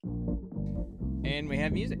and we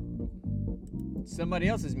have music. Somebody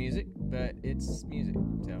else's music, but it's music.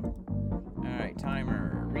 So, all right,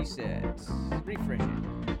 timer, reset, refresh it.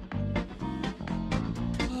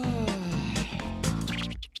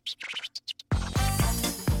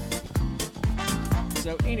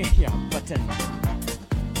 So, button.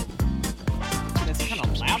 That's kind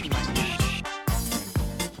of loud in my ear.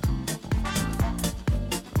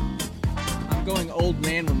 I'm going old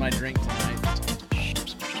man with my drink tonight.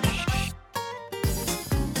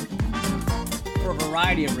 For a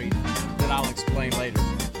variety of reasons that I'll explain later.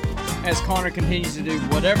 As Connor continues to do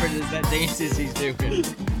whatever it is that dance is he's doing. Doing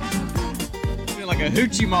like a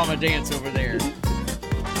hoochie mama dance over there.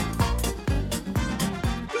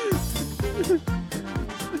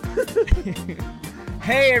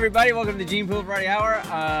 Hey everybody, welcome to Gene Pool Variety Hour.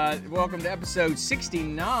 Welcome to episode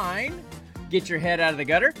 69. Get your head out of the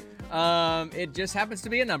gutter. It just happens to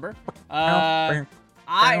be a number. I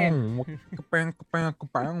am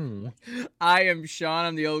Sean.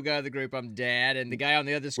 I'm the old guy of the group. I'm Dad, and the guy on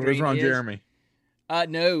the other screen Where's Ron is Jeremy?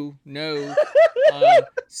 No.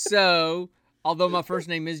 So, although my first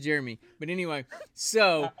name is Jeremy, but anyway.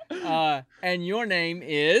 So, and your name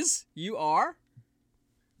is? You are?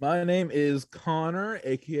 My name is Connor,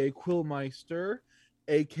 aka Quillmeister,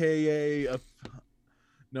 aka.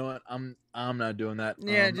 No, what? I'm not doing that.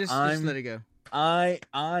 Yeah, just let it go. I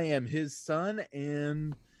am his son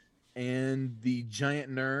and the giant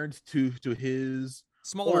nerd to his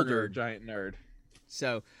Smaller older nerd. giant nerd.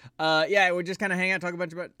 So, yeah, we just kind of hang out, talk a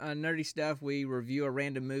bunch about nerdy stuff. We review a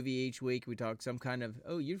random movie each week. We talk some kind of.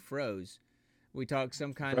 Oh, you froze. We talk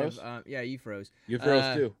some kind Froze? of. Yeah, you froze. You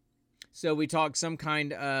froze too. So we talk some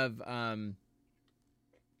kind of. There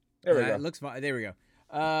we go. It looks fine. There we go.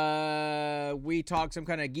 We talk some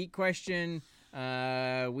kind of geek question.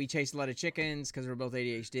 We chase a lot of chickens because we're both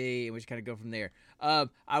ADHD, and we just kind of go from there.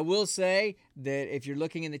 I will say that if you're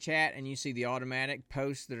looking in the chat and you see the automatic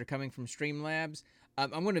posts that are coming from Streamlabs,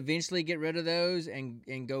 I'm going to eventually get rid of those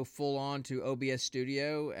and go full on to OBS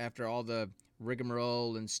Studio after all the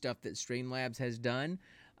rigmarole and stuff that Streamlabs has done.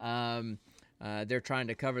 They're trying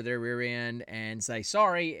to cover their rear end and say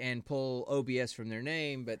sorry and pull OBS from their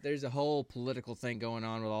name, but there's a whole political thing going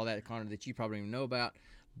on with all that, Connor, that you probably don't even know about.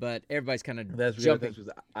 But everybody's kind of jumping. That's because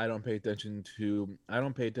I don't pay attention to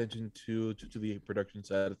the production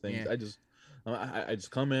side of things. Yeah. I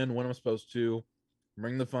just come in when I'm supposed to,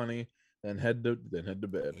 bring the funny, then head to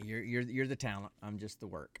bed. You're the talent. I'm just the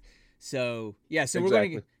work. So yeah, so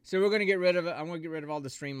Exactly. we're gonna get rid of it. I'm gonna get rid of all the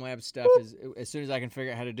Streamlabs stuff as soon as I can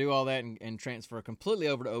figure out how to do all that and transfer completely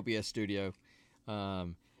over to OBS Studio,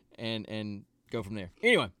 and go from there.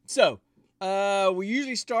 Anyway, so we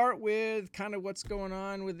usually start with kind of what's going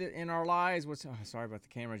on with it in our lives. Sorry about the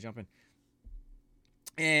camera jumping,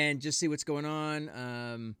 and just see what's going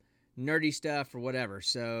on, nerdy stuff or whatever.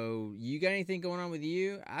 So you got anything going on with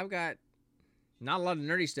you? I've got. Not a lot of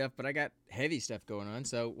nerdy stuff, but I got heavy stuff going on.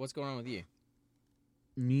 So what's going on with you?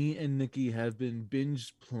 Me and Nikki have been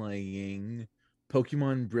binge playing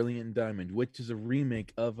Pokemon Brilliant Diamond, which is a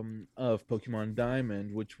remake of Pokemon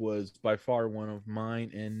Diamond, which was by far one of mine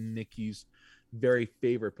and Nikki's very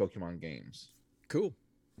favorite Pokemon games. Cool.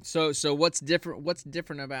 So what's different? What's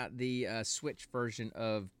different about the Switch version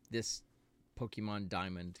of this Pokemon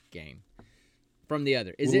Diamond game from the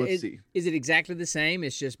other? Is it exactly the same?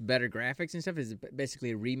 It's just better graphics and stuff? Is it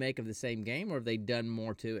basically a remake of the same game, or have they done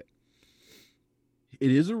more to it?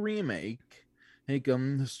 It is a remake. Like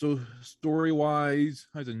story wise,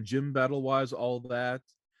 as in gym battle wise, all that.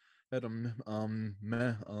 That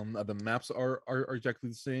the maps are exactly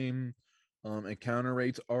the same. Encounter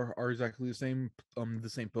rates are exactly the same. The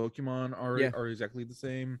same Pokemon are exactly the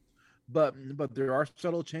same. But there are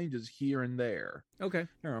subtle changes here and there. Okay.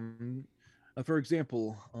 For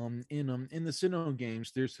example, in the Sinnoh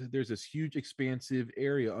games, there's this huge expansive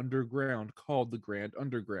area underground called the Grand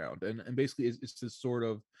Underground, and basically it's this sort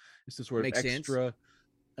of Makes extra.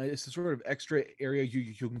 It's the sort of extra area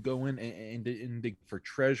you can go in and dig for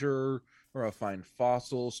treasure or find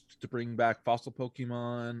fossils to bring back fossil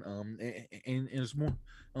Pokemon. And it's more.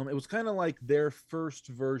 It was kind of like their first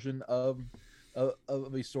version of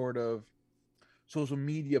a sort of social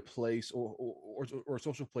media place or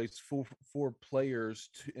social place for players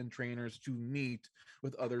and trainers to meet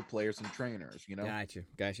with other players and trainers.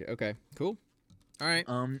 Gotcha. Okay, cool. All right.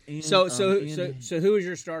 And, so who is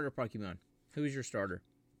your starter Pokemon? Who is your starter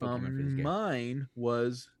Pokemon for this game? Mine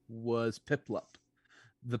was Piplup,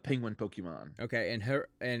 the penguin Pokemon. Okay,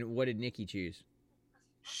 and what did Nikki choose?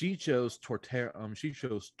 She chose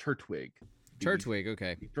Turtwig. Turtwig,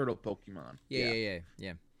 okay. The turtle Pokemon. Yeah.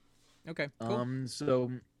 Okay, cool.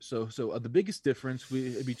 The biggest difference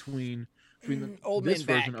between Old this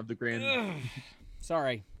man version back. of the Grand Ugh.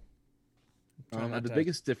 Sorry. Trying not the to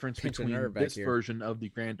biggest difference pinch a between nerve back this here. version of the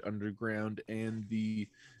Grand Underground and the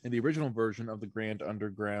original version of the Grand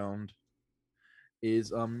Underground is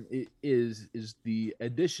the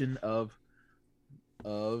addition of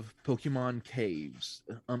Pokemon caves.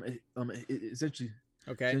 Essentially,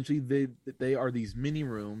 Okay. essentially they are these mini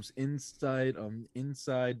rooms inside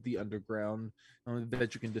the underground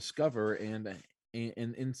that you can discover, and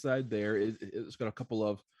inside there it's got a couple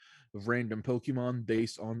of random Pokemon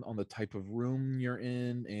based on the type of room you're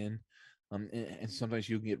in, and sometimes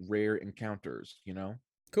you can get rare encounters.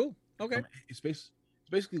 Cool. Okay. It's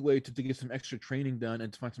basically a way to get some extra training done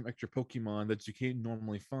and to find some extra Pokemon that you can't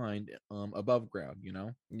normally find above ground.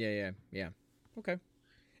 Yeah. Okay.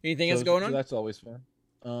 Anything else So going so on? that's always fun.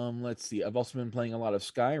 Let's see. I've also been playing a lot of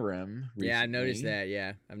Skyrim Yeah, I noticed recently. that.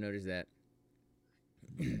 Yeah, I've noticed that.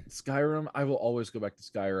 Skyrim, I will always go back to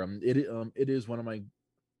Skyrim. It is one of my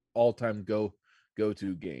all-time go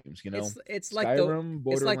to games. It's like the Skyrim, it's like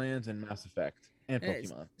Borderlands, and Mass Effect, and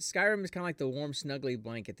Pokemon. Skyrim is kind of like the warm, snuggly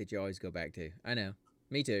blanket that you always go back to. I know.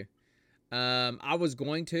 Me too. I was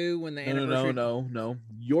going to when the anniversary. No.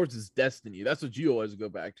 Yours is Destiny. That's what you always go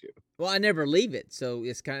back to. Well, I never leave it, so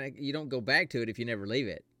it's kind of you don't go back to it if you never leave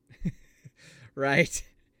it, right?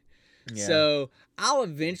 Yeah. So I'll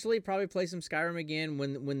eventually probably play some Skyrim again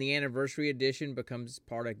when the anniversary edition becomes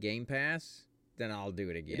part of Game Pass. Then I'll do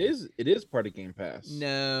it again. It is part of Game Pass.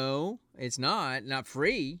 No, it's not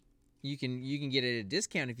free. You can get it at a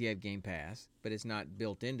discount if you have Game Pass, but it's not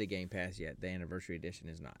built into Game Pass yet. The anniversary edition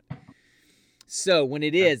is not. So when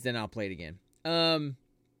it is, then I'll play it again.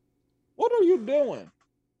 What are you doing?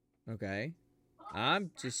 Okay. I'm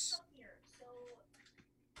just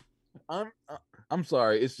I'm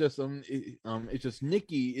sorry. It's just it's just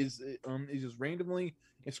Nikki is just randomly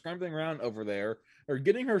scrambling around over there, or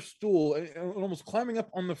getting her stool and almost climbing up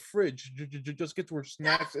on the fridge just get to her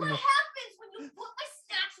snacks. That's what happens when you put my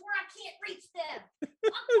snacks where I can't reach them.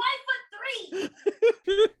 I'm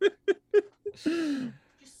 5'3".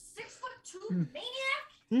 Just 6'2",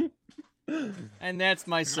 maniac. and that's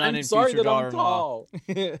my son I'm and sorry future that I'm daughter-in-law. tall.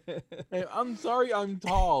 Hey, I'm sorry I'm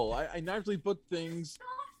tall. I naturally put things.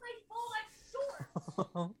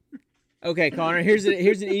 Okay, Connor. Here's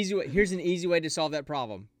an easy way to solve that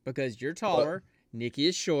problem because you're taller. Nikki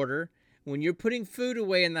is shorter. When you're putting food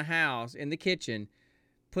away in the house, in the kitchen,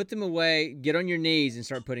 put them away. Get on your knees and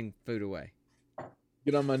start putting food away.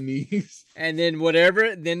 Get on my knees. And then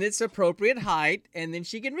then it's appropriate height, and then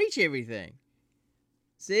she can reach everything.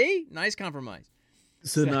 See, nice compromise.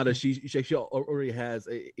 Sonata, she already has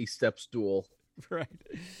a step stool. Right.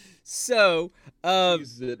 So, She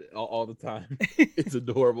uses it all the time. It's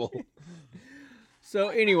adorable. So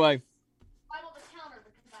anyway, I'm on the counter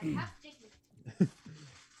because I have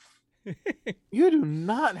dignity. You do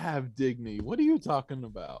not have dignity. What are you talking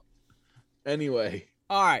about? Anyway.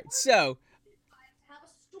 all right. So I have a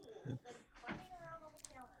stool that's running around on the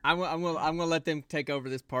counter. I'm gonna let them take over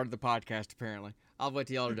this part of the podcast. Apparently, I'll wait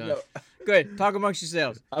till y'all are done. No. Go ahead, talk amongst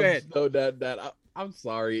yourselves. Go ahead. No, Dad. I'm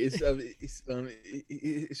sorry. It's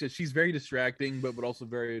just she's very distracting, but also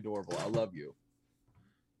very adorable. I love you.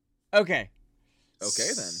 Okay. Okay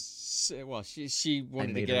then. Well, she wanted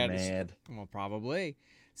to made get her out mad. Well, probably.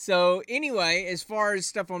 So anyway, as far as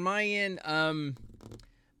stuff on my end,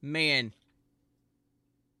 man,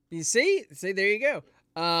 you see, there you go.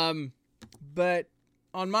 But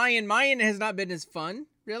on my end has not been as fun,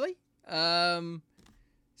 really.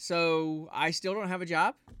 So I still don't have a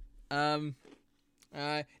job. No,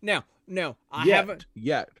 I haven't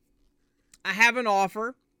yet. I have an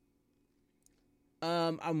offer.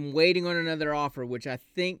 I'm waiting on another offer, which I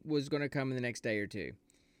think was going to come in the next day or two.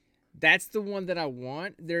 That's the one that I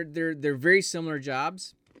want. They're very similar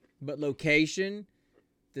jobs, but location.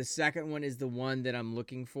 The second one is the one that I'm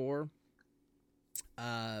looking for.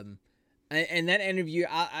 And that interview,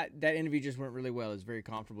 that interview just went really well. It was very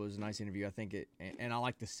comfortable. It was a nice interview. I think and I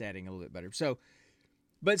like the setting a little bit better. So,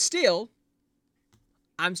 but still,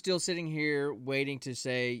 I'm still sitting here waiting to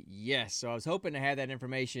say yes. So I was hoping to have that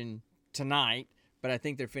information tonight, but I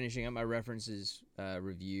think they're finishing up my references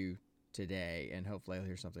review today, and hopefully I'll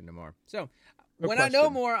hear something tomorrow. So when I know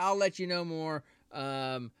more, I'll let you know more.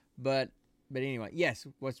 But anyway, yes.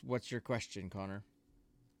 What's your question, Connor?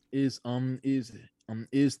 Is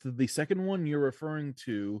the second one you're referring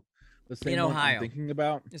to the same In one Ohio. I'm thinking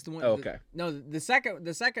about? It's the one. Oh, okay. No, the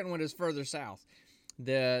second one is further south.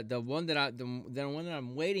 The one that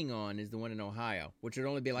I'm waiting on is the one in Ohio, which would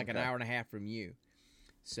only be like an hour and a half from you.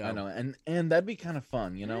 So I know, and that'd be kind of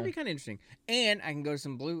fun, you know. that'd be kind of interesting. And I can go to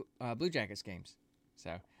some Blue Jackets games.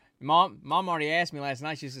 So mom already asked me last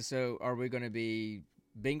night. She said, "So are we going to be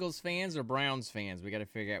Bengals fans or Browns fans? We got to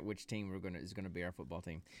figure out which team is going to be our football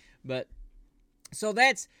team." But so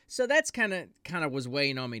that's kind of was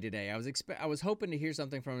weighing on me today. I was hoping to hear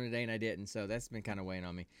something from him today, and I didn't. So that's been kind of weighing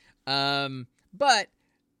on me. But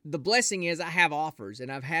the blessing is I have offers,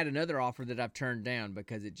 and I've had another offer that I've turned down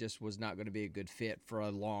because it just was not going to be a good fit for a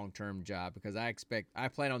long-term job. Because I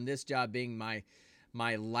plan on this job being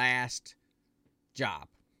my last job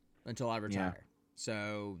until I retire. Yeah.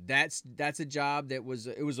 So that's a job that was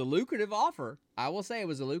a lucrative offer. I will say it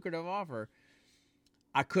was a lucrative offer.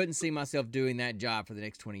 I couldn't see myself doing that job for the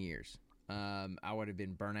next 20 years. I would have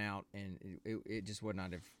been burnt out, and it just would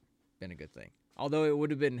not have been a good thing. Although it would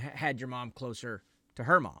have been had your mom closer to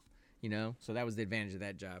her mom, you know, so that was the advantage of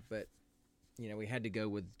that job. But, you know, we had to go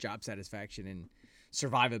with job satisfaction and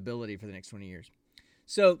survivability for the next 20 years.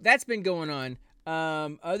 So that's been going on.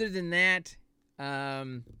 Other than that,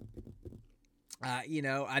 you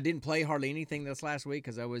know, I didn't play hardly anything this last week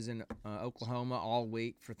because I was in Oklahoma all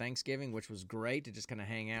week for Thanksgiving, which was great to just kind of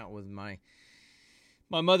hang out with my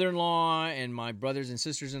mother-in-law and my brothers and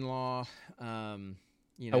sisters-in-law. You know,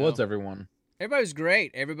 How was everyone? Everybody was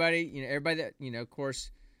great. Everybody that, you know, of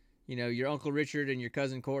course, you know, your Uncle Richard and your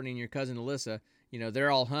cousin Courtney and your cousin Alyssa, you know,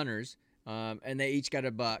 they're all hunters, and they each got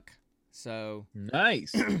a buck. So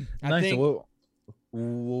Nice. I Nice. think.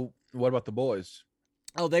 What about the boys?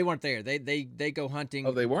 Oh, they weren't there. They go hunting.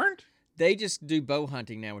 Oh, they weren't? They just do bow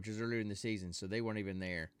hunting now, which is earlier in the season, so they weren't even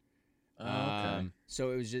there. Oh, okay.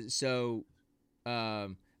 So it was just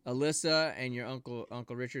Alyssa and your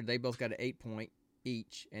Uncle Richard, they both got an 8-point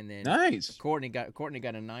each, and then Nice. Courtney got a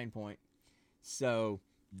 9-point. So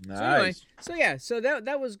Nice. So anyway, so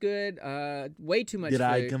that was good. Way too much Did food.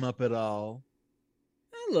 I come up at all?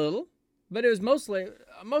 A little, but it was most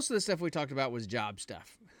of the stuff we talked about was job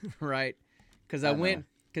stuff, right? Because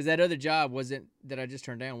because that other job that I just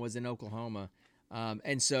turned down was in Oklahoma,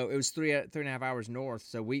 and so it was 3.5 hours north.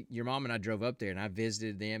 So your mom and I drove up there, and I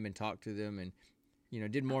visited them and talked to them, and you know,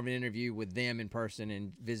 did more of an interview with them in person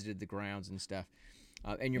and visited the grounds and stuff.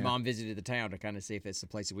 And your mom visited the town to kind of see if it's the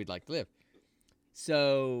place that we'd like to live.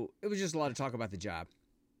 So it was just a lot of talk about the job,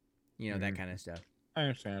 you know, that kind of stuff. I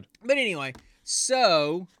understand. But anyway,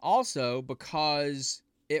 so also because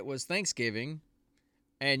it was Thanksgiving,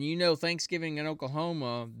 and you know, Thanksgiving in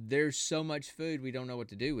Oklahoma, there's so much food we don't know what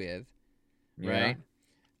to do with, right?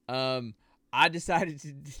 I decided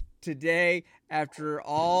today, after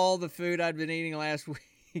all the food I'd been eating last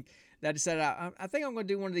week, that I decided I think I'm going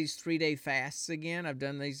to do one of these 3-day fasts again. I've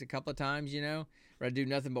done these a couple of times, you know, where I do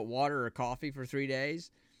nothing but water or coffee for 3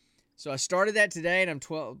 days. So I started that today, and I'm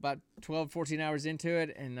about 12, 14 hours into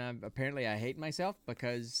it, and apparently I hate myself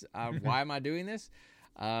because why am I doing this?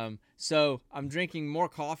 So I'm drinking more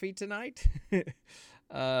coffee tonight.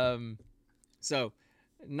 So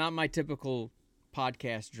not my typical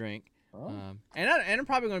podcast drink. Oh. And I'm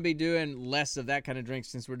probably going to be doing less of that kind of drink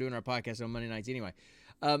since we're doing our podcast on Monday nights anyway.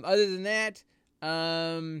 Other than that,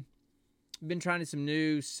 been trying some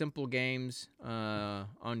new simple games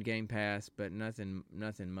on Game Pass, but nothing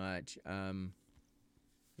much. You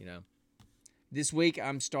know, this week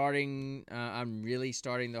I'm really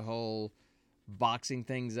starting the whole boxing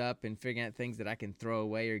things up and figuring out things that I can throw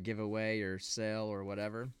away or give away or sell or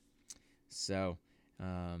whatever. So,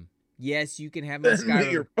 yes, you can have my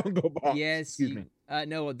Skyrim. Your Funko box. Yes, Excuse me.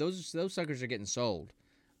 no, those suckers are getting sold.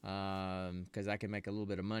 Because I can make a little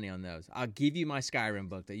bit of money on those. I'll give you my Skyrim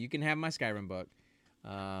book. That you can have my Skyrim book.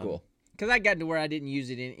 Cool. Because I got to where I didn't use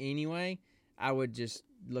it in anyway. I would just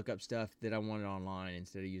look up stuff that I wanted online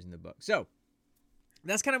instead of using the book. So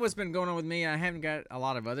that's kind of what's been going on with me. I haven't got a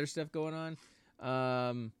lot of other stuff going on.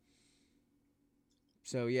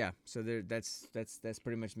 So yeah. So that's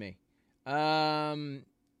pretty much me. What's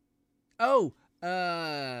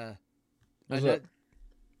up?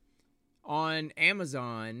 On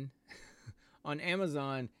Amazon,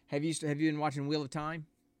 have you been watching Wheel of Time?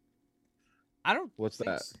 I don't. What's think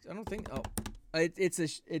that? s- I don't think. Oh,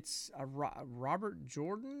 it's a Robert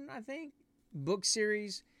Jordan, I think, book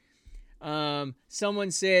series.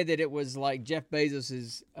 Someone said that it was like Jeff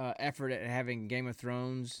Bezos's effort at having Game of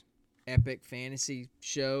Thrones epic fantasy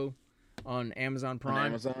show on Amazon Prime. On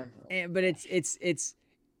Amazon. But it's.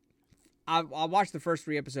 I watched the first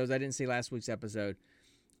 3 episodes. I didn't see last week's episode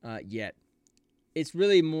yet. It's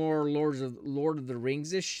really more Lord of the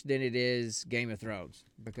Rings-ish than it is Game of Thrones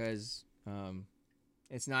because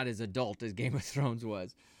it's not as adult as Game of Thrones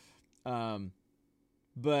was.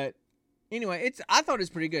 But anyway, I thought it's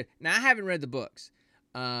pretty good. Now I haven't read the books.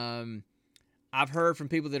 I've heard from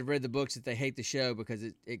people that have read the books that they hate the show because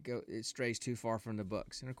it strays too far from the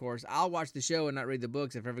books. And of course, I'll watch the show and not read the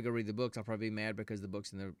books. If I ever go read the books, I'll probably be mad because the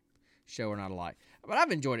books and the show are not alike. But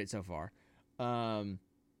I've enjoyed it so far. Hadn't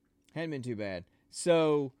been too bad.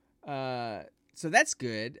 So that's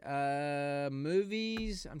good.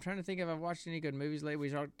 Movies. I'm trying to think if I've watched any good movies lately.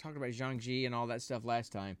 We talked about Zhang-Ji and all that stuff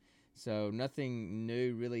last time. So nothing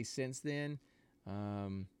new really since then.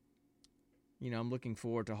 I'm looking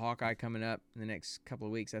forward to Hawkeye coming up in the next couple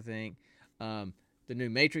of weeks, I think. The new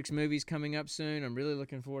Matrix movie's coming up soon. I'm really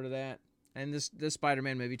looking forward to that. And this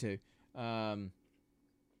Spider-Man movie, too.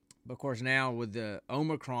 But, of course, now with the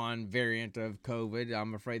Omicron variant of COVID,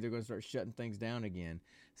 I'm afraid they're going to start shutting things down again.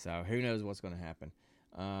 So who knows what's going to happen.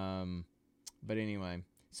 But anyway.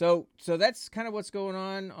 So that's kind of what's going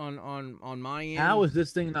on my end. How is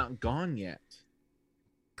this thing not gone yet?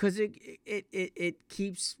 Because it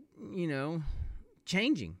keeps,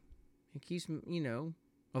 changing. It keeps,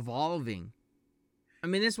 evolving. I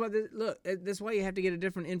mean, that's why you have to get a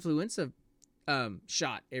different influenza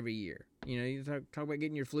shot every year. You talk about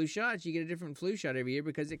getting your flu shots, you get a different flu shot every year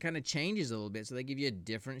because it kind of changes a little bit, so they give you a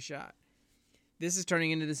different shot. This is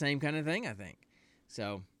turning into the same kind of thing, I think.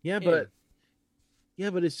 So but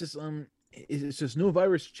it's just no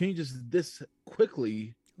virus changes this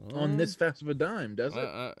quickly on this fast of a dime, does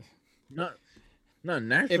it? Not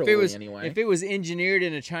naturally, anyway. If it was engineered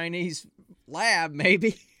in a Chinese lab,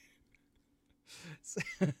 maybe.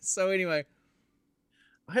 So anyway,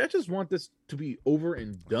 I just want this to be over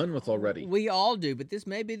and done with already. We all do, but this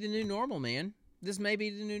may be the new normal, man. This may be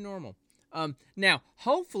the new normal. Now,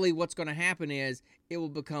 hopefully, what's going to happen is it will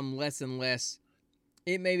become less and less.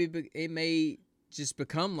 It may just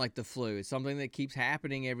become like the flu. It's something that keeps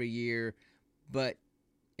happening every year, but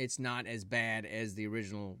it's not as bad as the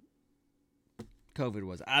original COVID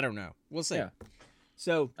was. I don't know. We'll see. Yeah.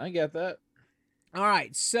 So I get that. All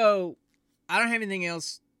right. So I don't have anything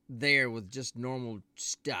else there with just normal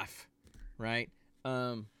stuff, right?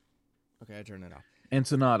 Okay, I turned that off. And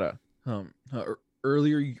Sonata.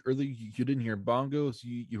 Earlier you didn't hear bongos.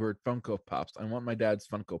 You heard Funko Pops. I want my dad's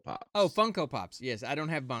Funko Pops. Oh, Funko Pops. Yes, I don't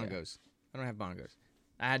have bongos. Yeah. I don't have bongos.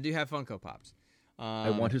 I do have Funko Pops. I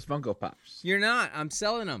want his Funko Pops. You're not. I'm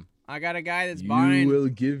selling them. I got a guy that's buying. You will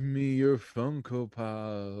give me your Funko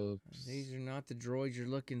Pops. These are not the droids you're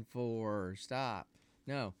looking for. Stop.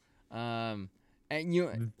 No. And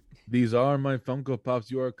you. These are my Funko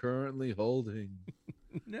Pops you are currently holding.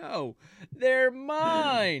 No, they're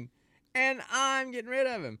mine, and I'm getting rid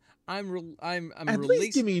of them. I'm At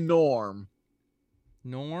least give me Norm.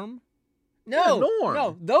 Norm? No, No, Norm.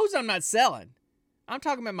 no, those I'm not selling. I'm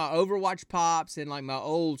talking about my Overwatch Pops and like my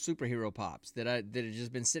old superhero Pops that have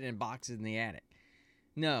just been sitting in boxes in the attic.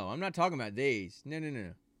 No, I'm not talking about these.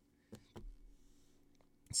 No.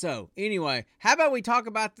 So anyway, how about we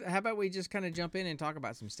just kind of jump in and talk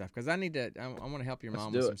about some stuff, because I want to help your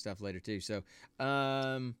mom with some stuff later too. So,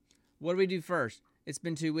 what do we do first? It's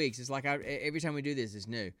been 2 weeks. It's like every time we do this, it's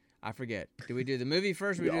new. I forget. Do we do the movie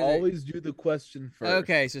first? We always do the question first.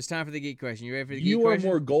 Okay, so it's time for the geek question. You ready for the geek question? question? You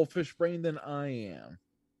are more goldfish brain than I am.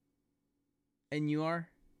 And you are?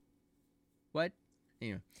 What?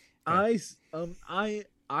 Anyway. Okay.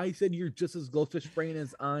 I said you're just as goldfish brain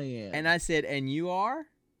as I am. And I said, and you are?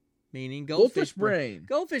 Meaning goldfish brain.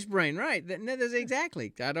 Goldfish brain, right. That's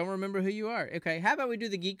exactly. I don't remember who you are. Okay, how about we do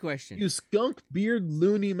the geek question? You skunk beard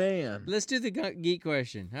loony man. Let's do the geek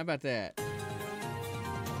question. How about that?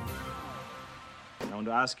 I want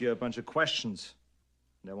to ask you a bunch of questions,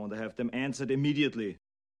 and I want to have them answered immediately.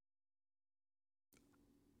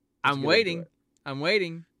 I'm waiting.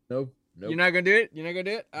 Nope. You're not going to do it? You're not going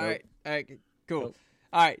to do it? All right, cool. Nope.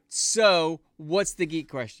 All right, so what's the geek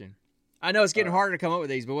question? I know it's getting harder to come up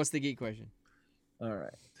with these, but what's the geek question? All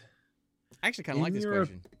right. I actually kind of like this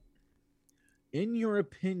question. In your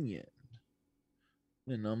opinion,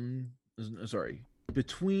 and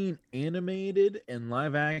between animated and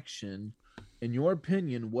live action, in your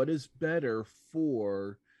opinion, what is better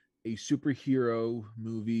for a superhero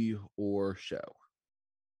movie or show?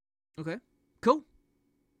 Okay, cool.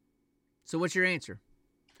 So what's your answer?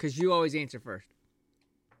 Because you always answer first.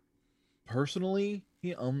 Personally,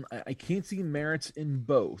 I can't see merits in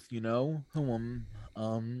both.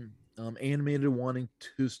 Animated wanting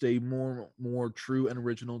to stay more true and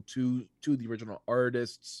original to the original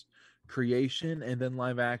artist's creation, and then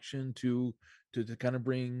live action to kind of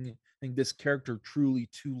bring this character truly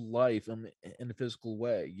to life in a physical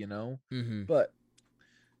way. Mm-hmm.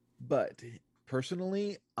 But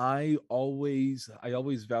personally, I always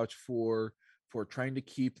vouch for trying to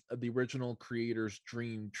keep the original creator's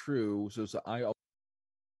dream true. So I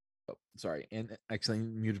sorry, and actually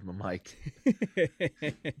muted my mic.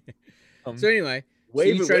 So anyway,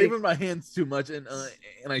 Waving, try to- waving my hands too much, and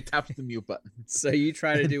I tapped the mute button. so you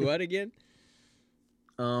try to do what again?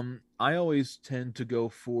 I always tend to go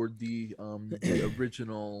for the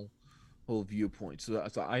original whole viewpoint. So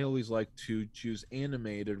I always like to choose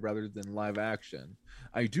animated rather than live action.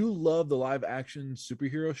 I do love the live action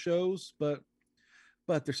superhero shows, but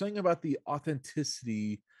there's something about the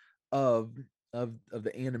authenticity of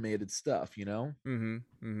the animated stuff, you know. Mm-hmm.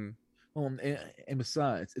 Mm-hmm. And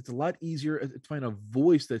besides, it's a lot easier to find a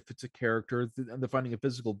voice that fits a character than finding a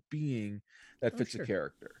physical being that fits sure. a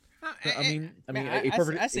character. I A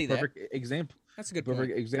see perfect example. That's a good Perfect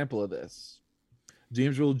point. example of this.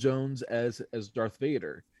 James Earl Jones as Darth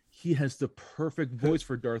Vader. He has the perfect voice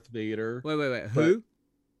for Darth Vader. Wait. but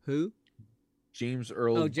Who? James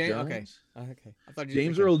Earl Oh, James. Jones. Okay. I thought you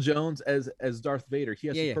James Earl Jones as Darth Vader. He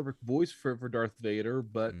has Yeah, the yeah. perfect voice for Darth Vader,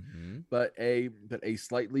 but Mhm. a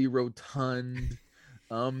slightly rotund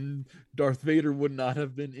Darth Vader would not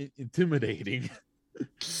have been intimidating.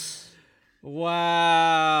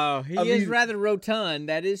 Wow, he I is mean- rather rotund.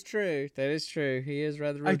 That is true. He is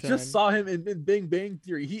rather I rotund. just saw him in Big Bang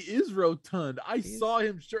Theory. He is rotund. I He is. saw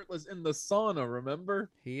him shirtless in the sauna, remember?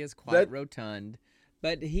 He is quite that- rotund,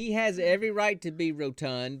 but he has every right to be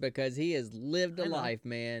rotund because he has lived a I know. life,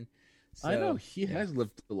 man. I know So, he has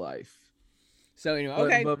lived a life. So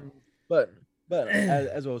anyway, But, okay. but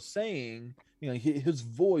as I was saying, you know, his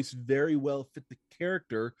voice very well fit the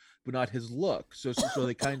character, but not his look. So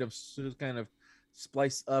they kind of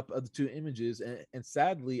splice up the two images, and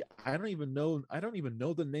sadly, I don't even know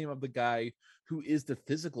the name of the guy who is the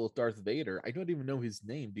physical Darth Vader. I don't even know his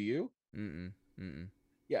name. Do you? Mm-mm.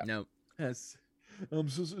 Yeah. No. Yes.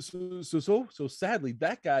 So sadly,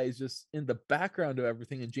 that guy is just in the background of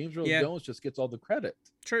everything, and James Earl Yeah. Jones just gets all the credit.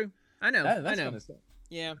 True. I know. That's I know. kinda sad.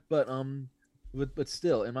 Yeah. But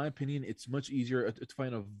still, in my opinion, it's much easier to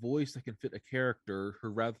find a voice that can fit a character,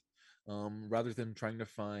 rather than trying to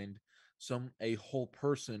find a whole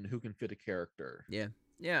person who can fit a character. Yeah.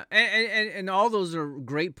 Yeah. And all those are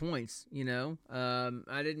great points. You know,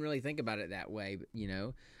 I didn't really think about it that way, but you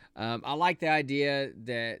know, I like the idea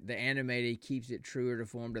that the animated keeps it truer to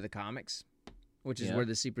form to the comics, which is Yeah. where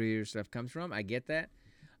the superhero stuff comes from. I get that.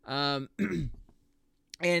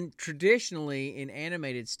 And traditionally in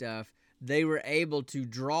animated stuff, they were able to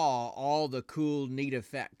draw all the cool, neat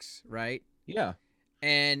effects, right? Yeah.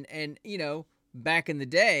 And you know, back in the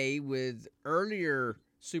day with earlier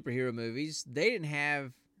superhero movies, they didn't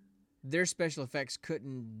have their special effects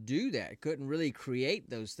couldn't do that. Couldn't really create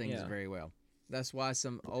those things Yeah. very well. That's why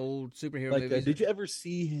some old superhero Like, movies. did you ever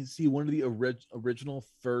see one of the original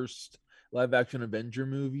first live action Avenger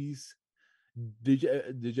movies? Did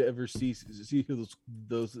you ever see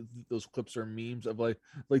those clips or memes of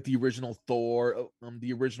like the original Thor,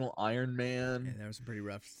 the original Iron Yeah, Man? there was some pretty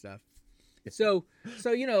rough stuff. So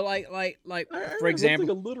you know, like I for remember it example,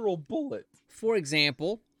 looked like a literal bullet. for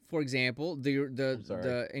example,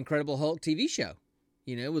 the Incredible Hulk TV show,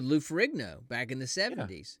 you know, with Lou Ferrigno back in the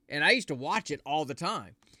 70s. And I used to watch it all the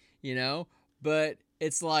time, you know, but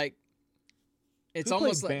it's like it's Who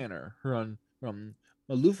almost played like Banner from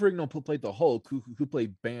Lou Ferrigno played the Hulk. Who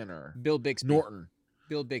played Banner? Bill Bixby. Norton.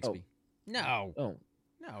 Bill Bixby. No. Oh,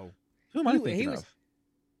 No. who am I He thinking was- of?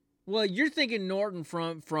 Well, you're thinking Norton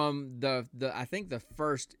from the I think the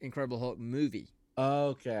first Incredible Hulk movie.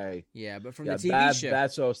 Okay. Yeah, but from Yeah, the TV show.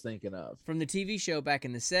 that's what I was thinking of. From the TV show back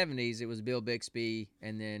in the 70s, it was Bill Bixby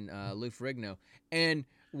and then Lou Ferrigno. And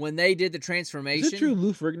when they did the transformation, Is it true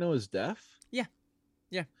Lou Ferrigno is deaf?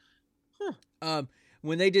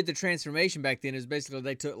 when they did the transformation back then, it was basically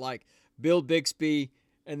they took like Bill Bixby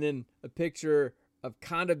and then a picture of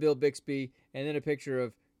kind of Bill Bixby and then a picture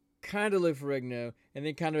of kind of Lou Ferrigno and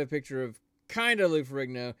then kind of a picture of kind of Lou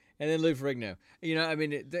Ferrigno and then Lou Ferrigno. You know, I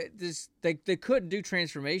mean, they couldn't do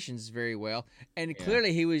transformations very well, and Yeah.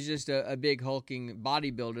 clearly he was just a big hulking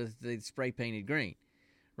bodybuilder that they spray painted green,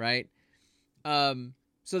 right?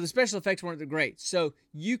 So the special effects weren't great. So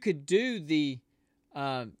you could do the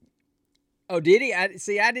oh, did he? I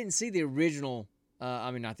didn't see the original.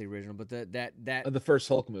 I mean, not the original, but that. The first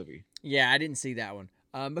Hulk movie. Yeah, I didn't see that one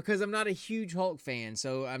because I'm not a huge Hulk fan,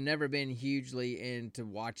 so I've never been hugely into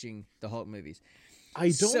watching the Hulk movies. I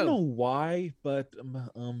don't So- know why, but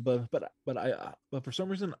for some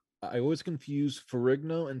reason I always confuse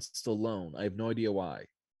Ferrigno and Stallone. I have no idea why.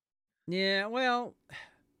 Yeah, well,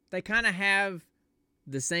 they kind of have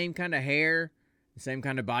the same kind of hair, the same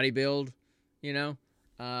kind of body build, you know.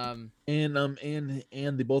 And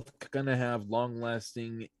they both kind of have long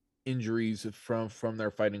lasting injuries from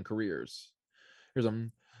their fighting careers. Here's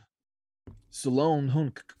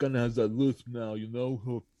Stallone kind of has that lisp now, you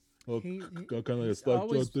know, He, kind of like a he's slack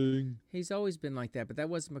always thing. he's always been like that, but that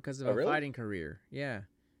wasn't because of Oh, a really? fighting career. Yeah,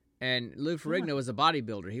 and Lou Oh, Ferrigno was a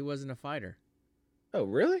bodybuilder. He wasn't a fighter. oh,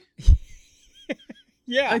 really?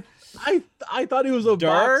 Yeah. I thought he was a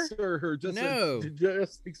Durr? boxer, or No.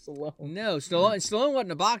 just like Stallone. No, Stallone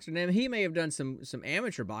wasn't a boxer. Now, he may have done some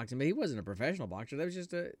amateur boxing, but he wasn't a professional boxer. That was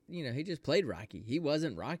just he just played Rocky. He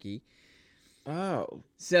wasn't Rocky. Oh,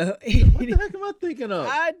 So what the heck am I thinking of?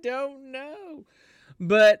 I don't know.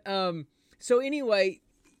 But so anyway,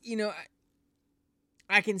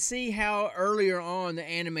 I can see how earlier on the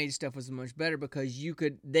animated stuff was much better because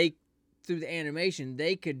through the animation,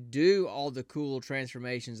 they could do all the cool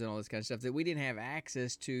transformations and all this kind of stuff that we didn't have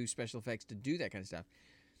access to special effects to do that kind of stuff.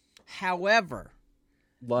 However,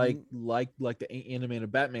 like the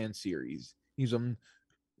animated Batman series. He's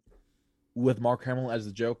with Mark Hamill as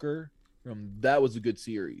the Joker. That was a good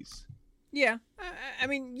series. yeah, I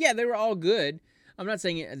mean, yeah, they were all good. I'm not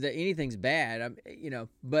saying that anything's bad.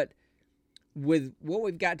 But with what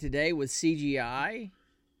we've got today with CGI,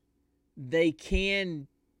 they can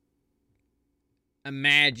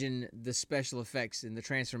imagine the special effects and the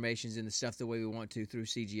transformations and the stuff the way we want to through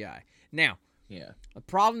CGI. Now, Yeah. a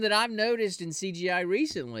problem that I've noticed in CGI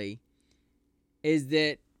recently is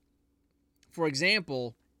that, for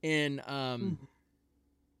example, in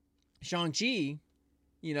Shang-Chi,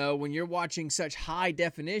 when you're watching such high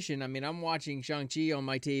definition, I mean, I'm watching Shang-Chi on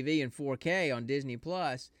my TV in 4K on Disney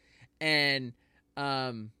Plus, and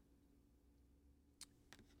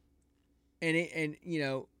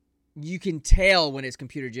you can tell when it's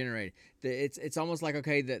computer generated. It's almost like,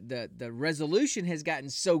 okay, the resolution has gotten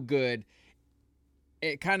so good,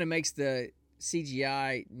 it kind of makes the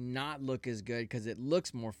CGI not look as good because it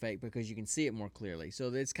looks more fake because you can see it more clearly.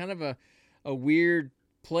 So it's kind of a weird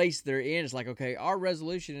place they're in. It's like, okay, our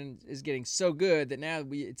resolution is getting so good that now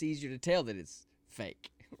it's easier to tell that it's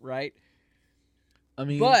fake, right? I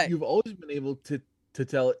mean, But- you've always been able to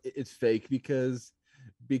tell it's fake because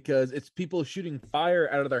it's people shooting fire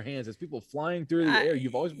out of their hands. It's people flying through the air.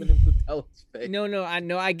 You've always been able to tell it's fake. No,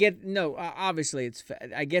 I get obviously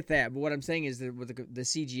I get that, but what I'm saying is that with the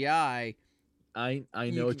CGI. I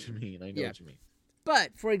know what you mean. I know what you mean.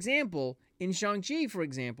 But for example, in Shang-Chi,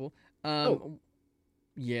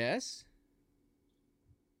 yes,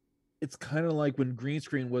 It's kind of like when green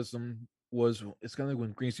screen was it's kind of like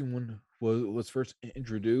when green screen was first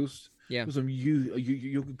introduced. Yeah.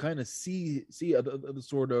 You could kind of see the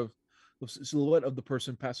sort of silhouette of the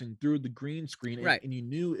person passing through the green screen, Right. and you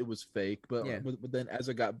knew it was fake. But Yeah. but then as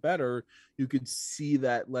it got better, you could see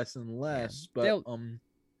that less and less. They'll-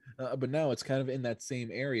 But now it's kind of in that same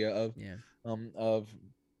area of yeah. of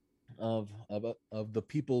the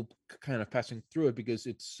people kind of passing through it because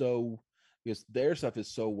because their stuff is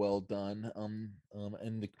so well done,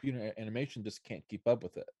 and the computer animation just can't keep up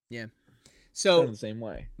with it. Yeah. Kind So, of the same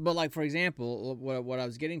way. but like for example, what I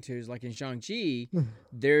was getting to is like in Shang-Chi,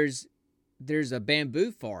 there's a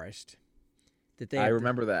bamboo forest that they. I have to-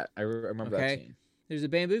 remember that. I remember that Okay. scene. There's a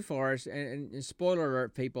bamboo forest, and spoiler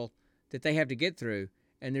alert, people, that they have to get through,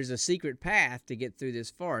 and there's a secret path to get through this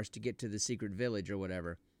forest to get to the secret village or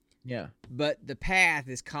whatever. Yeah. But the path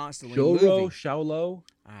is constantly Shoro, moving. Shaolo.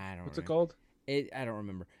 I don't. What's it remember. called? I don't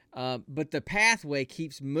remember. But the pathway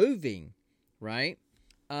keeps moving, right?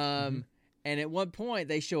 And at one point,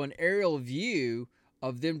 they show an aerial view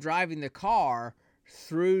of them driving the car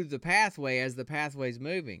through the pathway as the pathway's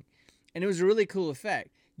moving, and it was a really cool effect.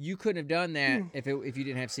 You couldn't have done that if you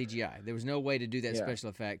didn't have CGI. There was no way to do that Yeah. special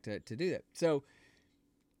effect to do that. So,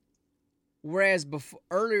 whereas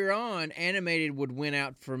earlier on, animated would win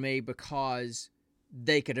out for me because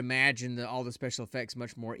they could imagine all the special effects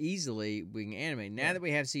much more easily being animated. Now that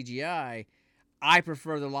we have CGI, I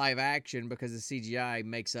prefer the live action because the CGI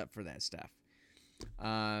makes up for that stuff.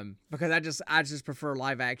 Because I just prefer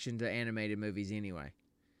live action to animated movies anyway.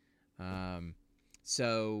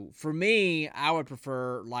 So for me, I would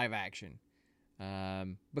prefer live action.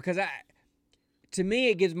 Because to me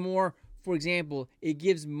it gives more, for example, it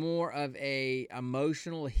gives more of a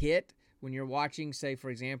emotional hit when you're watching, say,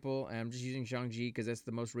 for example, and I'm just using Shang-Chi because that's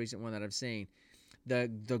the most recent one that I've seen. The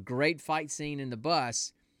great fight scene in the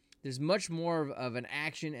bus, there's much more of an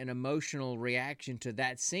action and emotional reaction to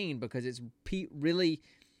that scene because it's really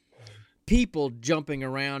people jumping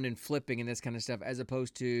around and flipping and this kind of stuff as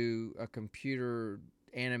opposed to a computer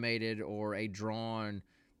animated or a drawn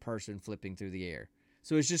person flipping through the air.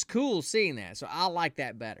 So it's just cool seeing that. So I like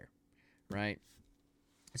that better, right?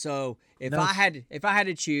 So if I had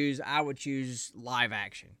to choose, I would choose live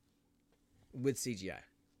action with CGI.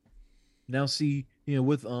 Now, see,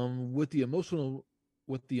 with the emotional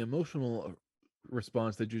with the emotional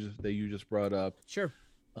response that you just brought up, Sure.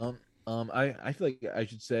 I feel like I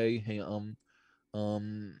should say, hey, um,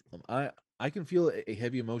 I can feel a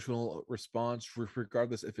heavy emotional response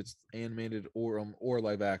regardless if it's animated or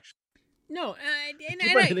live action. No,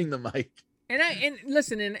 Keep on hitting the mic. and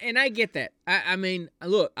listen, and I get that. I mean,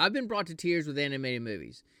 look, I've been brought to tears with animated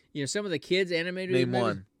movies. You know, some of the kids' animated Name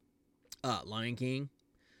movies. one. Lion King.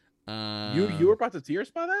 You were brought to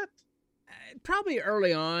tears by that? Probably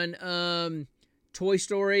early on. Toy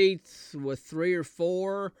Story was 3 or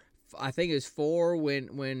 4. I think it was 4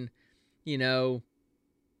 when you know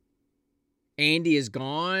Andy is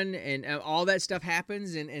gone and all that stuff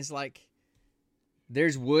happens, and it's like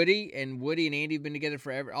there's Woody and Andy have been together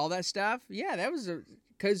forever. All that stuff, yeah, that was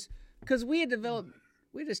because we had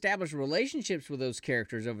established relationships with those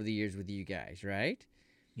characters over the years with you guys, right?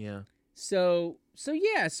 Yeah. So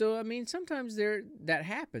yeah. So I mean, sometimes that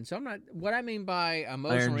happens. So I'm not. What I mean by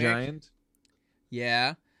emotional Iron Giant.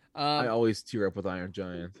 Yeah. I always tear up with Iron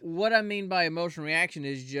Giant. What I mean by emotional reaction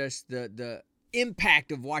is just the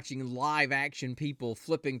impact of watching live action people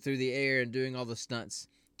flipping through the air and doing all the stunts.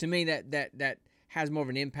 To me, that has more of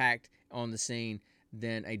an impact on the scene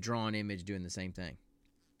than a drawn image doing the same thing.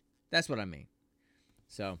 That's what I mean.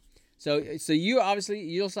 So you obviously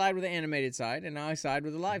you'll side with the animated side, and I side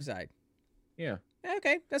with the live side. Yeah.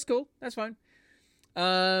 Okay, that's cool. That's fine.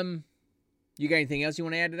 You got anything else you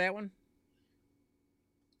want to add to that one?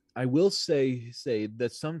 I will say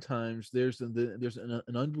that sometimes there's an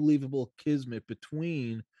unbelievable kismet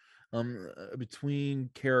between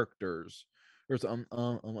characters. There's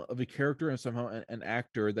of a character and somehow an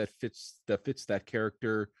actor that fits that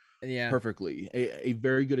character perfectly. A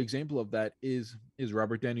very good example of that is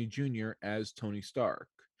Robert Downey Jr. as Tony Stark.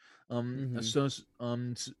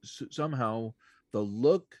 Somehow the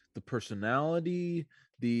look, the personality,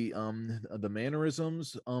 the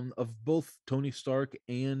mannerisms of both Tony Stark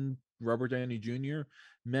and Robert Downey Jr.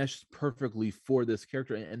 meshed perfectly for this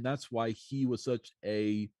character, and that's why he was such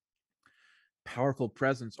a powerful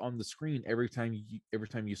presence on the screen every time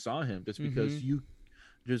you saw him. Just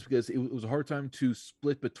because it was a hard time to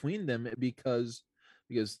split between them because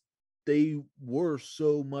they were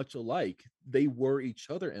so much alike. They were each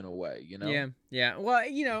other in a way, you know. Yeah. Well,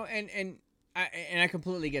 you know, and I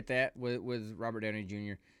completely get that with Robert Downey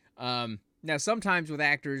Jr. Now, sometimes with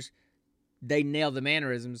actors, they nail the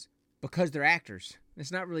mannerisms because they're actors.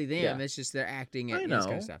 It's not really them. Yeah. It's just they're acting and this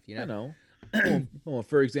kind of stuff. You know. I know. Well,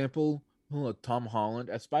 for example, Tom Holland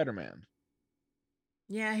as Spider-Man.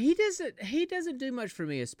 Yeah, he doesn't do much for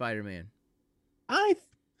me as Spider-Man.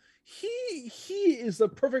 He is the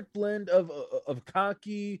perfect blend of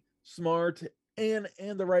cocky, smart, and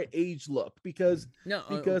the right age look because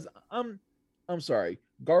I'm sorry,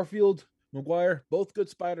 Garfield, Maguire, both good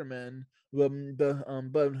Spider-Men,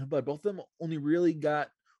 but both of them only really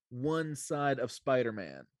got one side of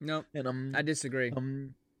Spider-Man. No, and I disagree.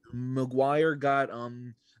 Maguire got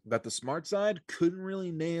the smart side, couldn't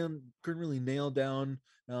really nail down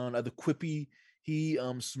the quippy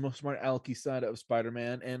smart alecky side of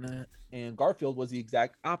Spider-Man, and Garfield was the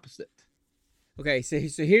exact opposite. Okay, so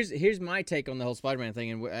here's my take on the whole Spider-Man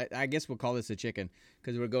thing, and I guess we'll call this a chicken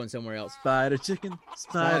because we're going somewhere else. Spider chicken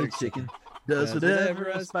does whatever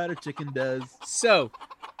a spider chicken does. So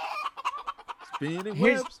spinning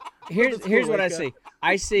here's webs. Here's what I see.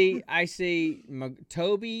 I see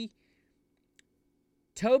Toby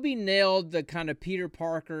nailed the kind of Peter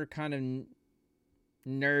Parker kind of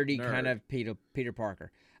nerdy kind of Peter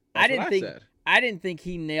Parker. I didn't think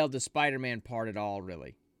he nailed the Spider-Man part at all,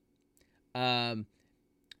 really. Tom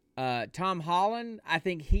Holland, I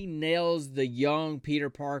think he nails the young Peter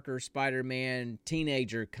Parker Spider-Man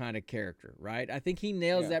teenager kind of character, right? I think he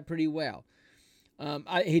nails that pretty well.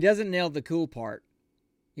 He doesn't nail the cool part,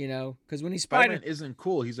 you know, because when he's Spider-Man isn't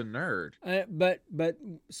cool, he's a nerd. But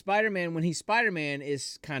Spider-Man, when he's Spider-Man,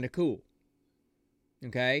 is kind of cool.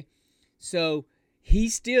 Okay, so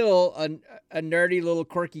he's still a nerdy little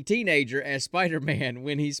quirky teenager as Spider-Man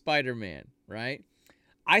when he's Spider-Man, right?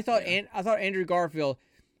 I thought Andrew Garfield,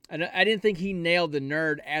 and I didn't think he nailed the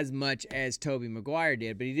nerd as much as Tobey Maguire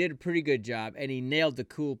did, but he did a pretty good job, and he nailed the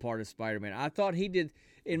cool part of Spider-Man. I thought he did,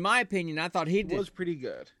 in my opinion, was pretty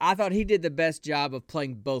good. I thought he did the best job of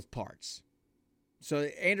playing both parts. So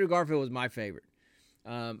Andrew Garfield was my favorite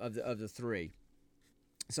of the three.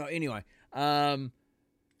 So anyway,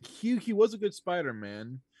 he was a good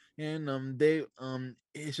Spider-Man, and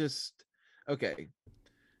it's just okay.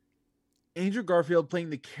 Andrew Garfield playing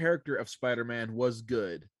the character of Spider-Man was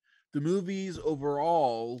good. The movies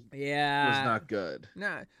overall was not good.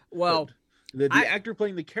 Nah, well, The actor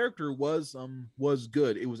playing the character was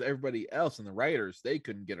good. It was everybody else and the writers, they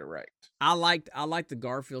couldn't get it right. I liked the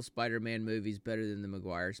Garfield Spider-Man movies better than the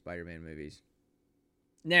Maguire Spider-Man movies.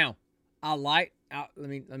 Now, let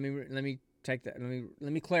me take that.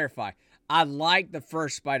 Let me clarify. I like the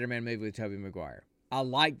first Spider-Man movie with Tobey Maguire. I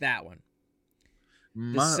like that one.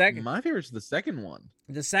 My favorite's the second one.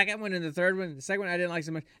 The second one and the third one. The second one I didn't like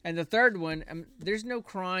so much, and the third one. There's no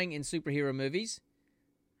crying in superhero movies.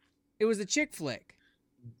 It was a chick flick.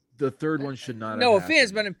 The third one should not. No have offense,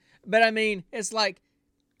 happened. but I mean, it's like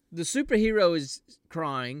the superhero is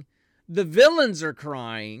crying, the villains are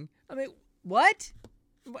crying. I mean, what?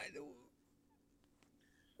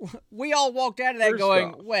 We all walked out of that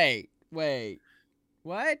going, wait,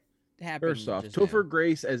 what happened? First off, Topher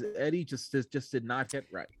Grace as Eddie just did not hit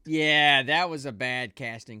right. Yeah, that was a bad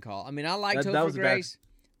casting call. I mean, I like Topher Grace,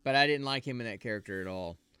 but I didn't like him in that character at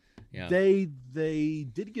all. Yeah. They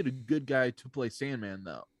did get a good guy to play Sandman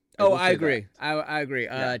though. I agree. I agree.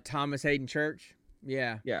 Yeah. Thomas Hayden Church.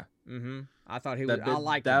 Yeah. Yeah. Mm-hmm. I thought he was. I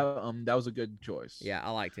liked him. That was a good choice. Yeah,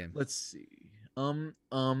 I liked him. Let's see.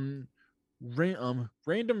 Random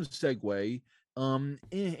segue.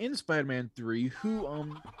 In Spider-Man 3,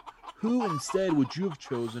 who instead would you have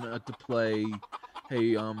chosen to play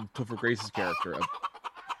Topher Grace's character?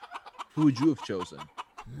 Who would you have chosen?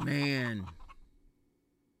 Man.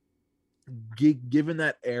 Given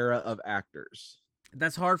that era of actors,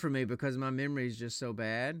 that's hard for me because my memory is just so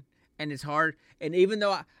bad, and it's hard. And even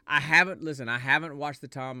though I haven't watched the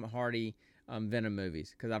Tom Hardy Venom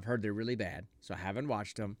movies because I've heard they're really bad, so I haven't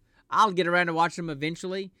watched them. I'll get around to watch them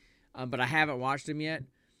eventually, but I haven't watched them yet.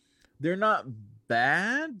 They're not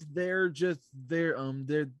bad. They're just they're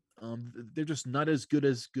just not as good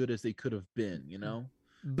as they could have been. You know,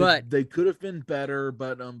 but they could have been better.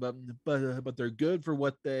 But they're good for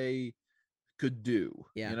what they could do.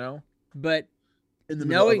 Yeah, you know. But in the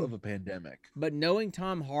middle of a pandemic. But knowing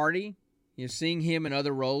Tom Hardy, seeing him in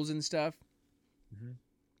other roles and stuff, mm-hmm.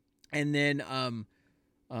 and then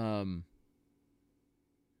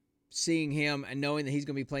seeing him and knowing that he's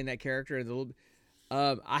going to be playing that character,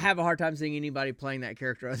 I have a hard time seeing anybody playing that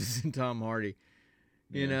character other than Tom Hardy.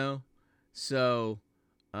 You know, so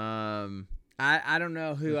I don't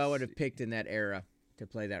know who I would have picked in that era to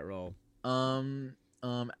play that role.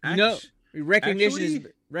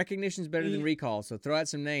 Recognition's better than recall. So throw out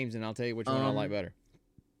some names and I'll tell you which one I like better.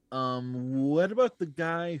 What about the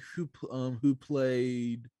guy who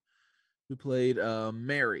played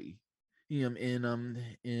Mary? In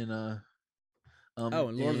Lord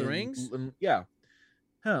of the Rings? Yeah.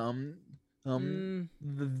 The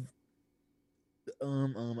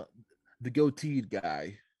goateed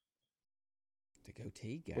guy. The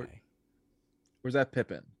goatee guy. Where's that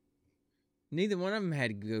Pippin? Neither one of them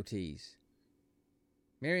had goatees.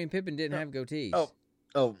 Mary and Pippin didn't have goatees.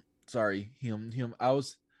 Oh, sorry. Him. I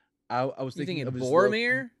was thinking of his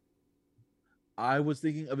Boromir? Look. I was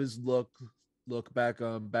thinking of his look back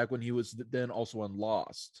when he was then also on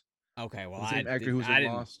Lost. Okay, well, the same actor who was in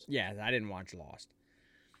Lost. Yeah, I didn't watch Lost.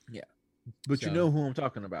 Yeah, but you know who I'm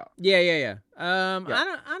talking about. Yeah. I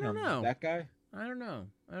don't know that guy. I don't know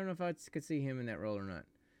if I could see him in that role or not.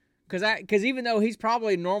 Because even though he's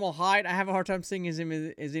probably normal height, I have a hard time seeing him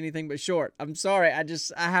as anything but short. I'm sorry, I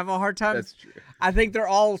have a hard time. That's true. I think they're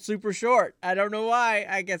all super short. I don't know why.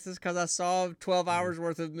 I guess it's because I saw 12 hours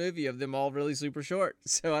worth of movie of them all really super short.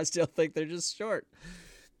 So I still think they're just short.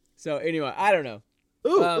 So anyway, I don't know.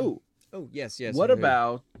 Ooh. Oh yes. What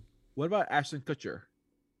about Ashton Kutcher?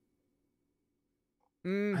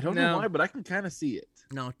 I don't know why, but I can kind of see it.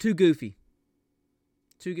 No, too goofy.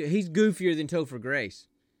 He's goofier than Topher Grace.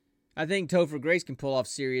 I think Topher Grace can pull off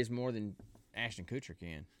serious more than Ashton Kutcher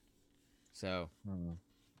can. So,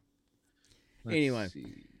 anyway,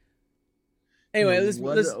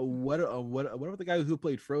 let's what about the guy who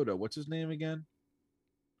played Frodo? What's his name again?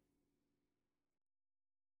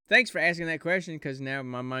 Thanks for asking that question because now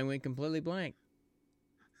my mind went completely blank.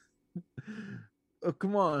 Oh,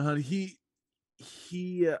 come on, honey.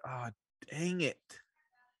 Dang it.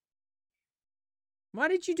 Why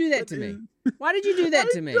did you do that to me? Why did you do that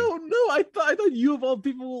to me? No, I thought you of all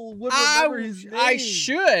people would remember his name. I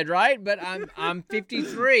should, right? But I'm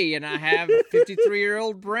 53 and I have a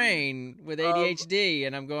 53-year-old brain with ADHD,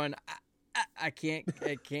 and I'm going. I can't.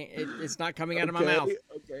 It's not coming out of my mouth.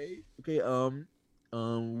 Okay.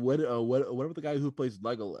 What about the guy who plays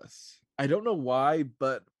Legolas? I don't know why,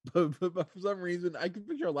 but for some reason, I can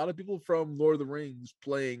picture a lot of people from Lord of the Rings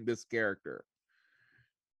playing this character.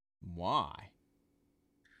 Why?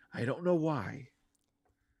 I don't know why.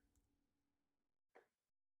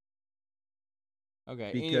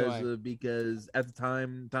 Okay. Because at the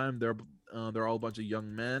time they're all a bunch of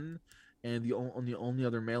young men, and the only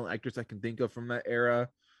other male actors I can think of from that era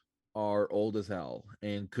are old as hell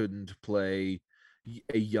and couldn't play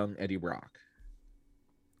a young Eddie Brock.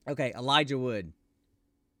 Okay, Elijah Wood.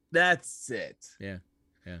 That's it. Yeah.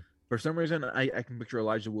 For some reason, I can picture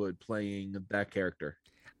Elijah Wood playing that character.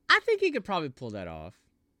 I think he could probably pull that off.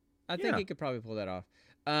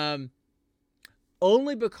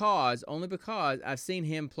 Only because I've seen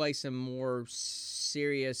him play some more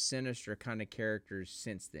serious, sinister kind of characters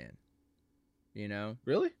since then. You know?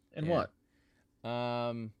 Really? And Yeah. what?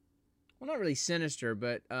 Well, not really sinister,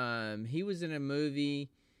 but he was in a movie.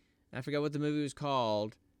 I forgot what the movie was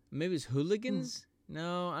called. Maybe it was Hooligans.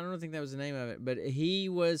 No, I don't think that was the name of it. But he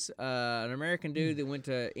was an American dude that went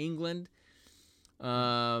to England,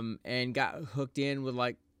 and got hooked in with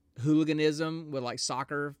like hooliganism with like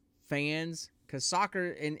soccer fans, because soccer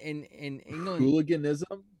in England,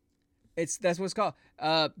 Hooliganism? that's what it's called.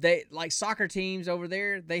 They like soccer teams over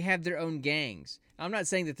there. They have their own gangs. I'm not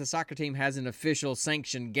saying that the soccer team has an official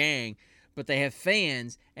sanctioned gang, but they have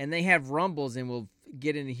fans and they have rumbles and will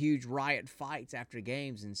get into huge riot fights after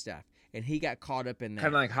games and stuff. And he got caught up in that.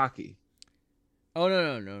 Kind of like hockey. Oh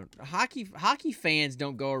no! Hockey fans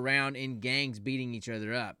don't go around in gangs beating each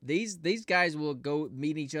other up. These guys will go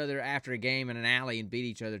meet each other after a game in an alley and beat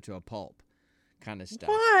each other to a pulp, kind of stuff.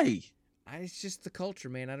 Why? It's just the culture,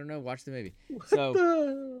 man. I don't know. Watch the movie. What So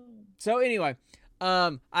the- so anyway,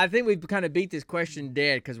 I think we've kind of beat this question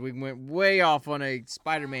dead because we went way off on a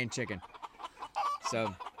Spider-Man chicken.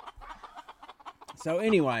 So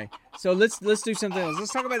anyway, so let's do something else.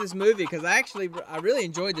 Let's talk about this movie because I really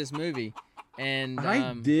enjoyed this movie. And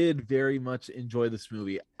I did very much enjoy this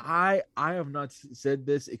movie. I have not said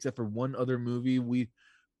this except for one other movie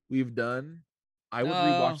we've done. I would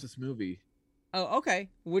rewatch this movie. Oh, okay.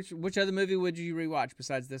 Which other movie would you rewatch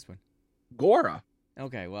besides this one? Gora.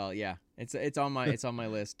 Okay, well, yeah, it's on my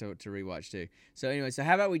list to rewatch too. So anyway, so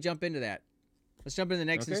how about we jump into that? Let's jump into the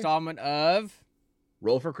next Okay. installment of.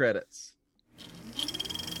 Roll for credits.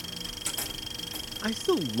 I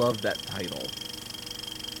still love that title.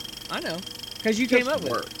 I know, because you It came just up with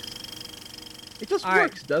it. works. It just All right.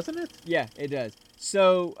 works, doesn't it? Yeah, it does.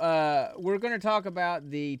 So we're going to talk about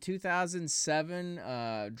the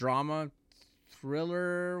 2007 drama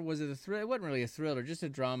thriller. Was it a thriller? It wasn't really a thriller, just a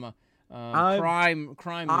drama. Crime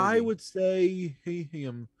movie. I would say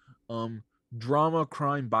drama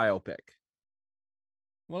crime biopic.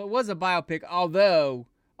 Well, it was a biopic, although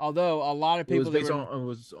a lot of It was people based on it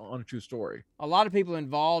was on a true story. a lot of people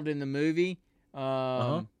involved in the movie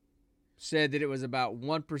said that it was about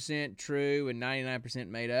 1% true and 99%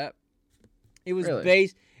 made up. It was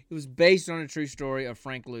Really? based on a true story of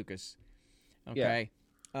Frank Lucas. Okay.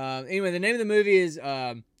 Anyway, the name of the movie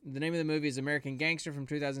is American Gangster from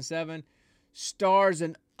 2007. Stars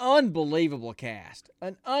an unbelievable cast.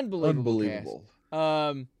 An unbelievable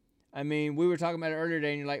cast. I mean, we were talking about it earlier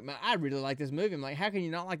today, and you're like, man, I really like this movie. I'm like, how can you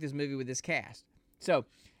not like this movie with this cast? So,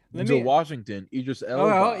 Denzel Washington, Idris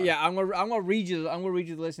Elba. yeah, I'm gonna read you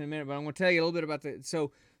the list in a minute, but I'm gonna tell you a little bit about the.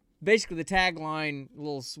 So, basically, the tagline,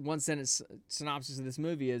 little one sentence synopsis of this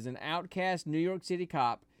movie is: an outcast New York City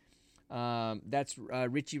cop. That's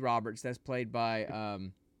Richie Roberts. That's played by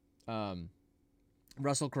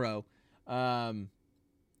Russell Crowe.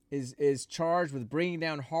 Is charged with bringing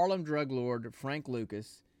down Harlem drug lord Frank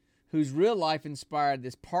Lucas, whose real life inspired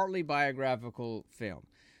this partly biographical film.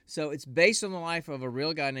 So it's based on the life of a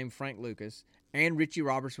real guy named Frank Lucas, and Richie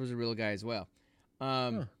Roberts was a real guy as well.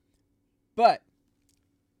 But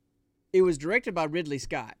it was directed by Ridley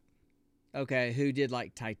Scott, okay, who did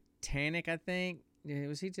like Titanic, I think. Yeah,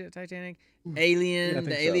 was he Titanic? Alien, Yeah, I think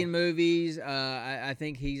the Alien so. movies. I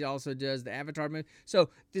think he also does the Avatar movie. So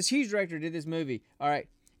this huge director did this movie. All right.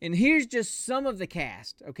 And here's just some of the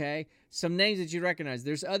cast, okay? Some names that you recognize.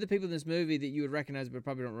 There's other people in this movie that you would recognize but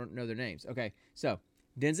probably don't know their names. Okay, so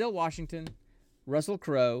Denzel Washington, Russell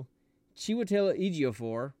Crowe, Chiwetel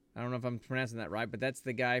Ejiofor. I don't know if I'm pronouncing that right, but that's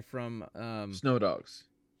the guy from... Snow Dogs.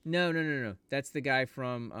 No. That's the guy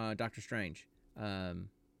from Doctor Strange. What's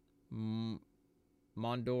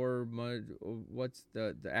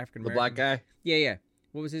the African American? The black guy? Yeah.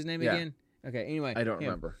 What was his name Yeah. again? Okay, anyway. I don't him.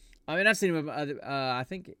 remember. I mean, I've seen him. I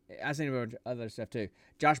think I've seen him with other stuff too.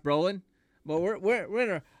 Josh Brolin. Well, we're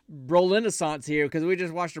in a Brolin-essence here because we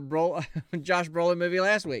just watched a Josh Brolin movie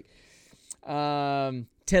last week.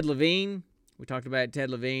 Ted Levine. We talked about Ted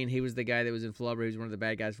Levine. He was the guy that was in Flubber. He was one of the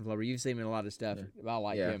bad guys from Flubber. You've seen him in a lot of stuff. I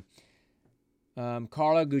like him.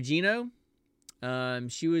 Carla Gugino.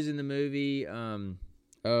 She was in the movie.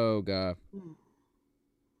 Oh god.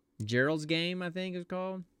 Gerald's Game, I think it's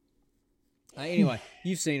called. Anyway,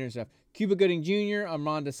 you've seen her and stuff. Cuba Gooding Jr.,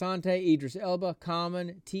 Armand Asante, Idris Elba,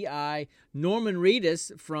 Common, T.I., Norman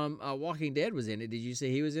Reedus from Walking Dead was in it. Did you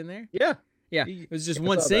see he was in there? Yeah. Yeah, He- it was just I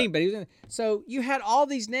one saw scene, that. but he was in it. So you had all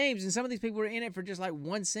these names, and some of these people were in it for just like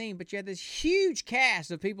one scene, but you had this huge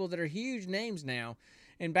cast of people that are huge names now.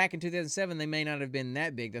 And back in 2007, they may not have been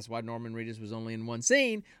that big. That's why Norman Reedus was only in one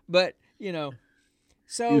scene. But,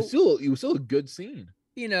 so It was still a good scene.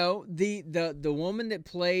 the woman that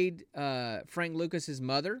played Frank Lucas's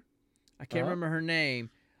mother, I can't Uh-huh. remember her name,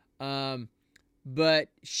 but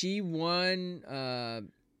she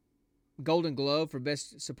won Golden Globe for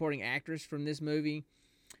Best Supporting Actress from this movie.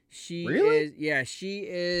 Really? She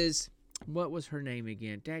is. What was her name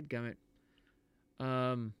again? Dadgummit.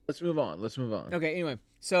 Let's move on. Okay. Anyway,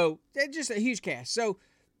 so that's just a huge cast. So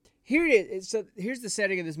here it is. So here's the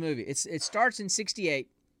setting of this movie. It starts in '68,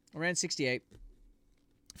 around '68.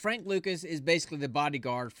 Frank Lucas is basically the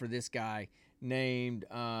bodyguard for this guy named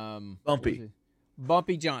Bumpy.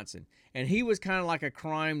 Bumpy Johnson, and he was kind of like a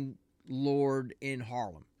crime lord in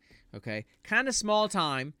Harlem. Okay, kind of small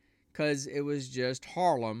time because it was just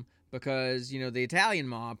Harlem because the Italian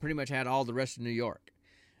mob pretty much had all the rest of New York.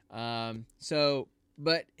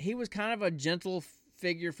 But he was kind of a gentle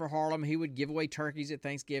figure for Harlem. He would give away turkeys at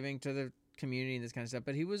Thanksgiving to the community and this kind of stuff.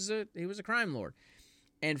 But he was a crime lord,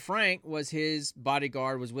 and Frank was his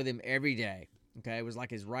bodyguard, was with him every day. Okay, it was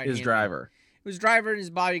like his right His hand driver. It was driver and his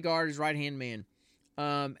bodyguard, his right hand man.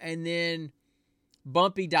 And then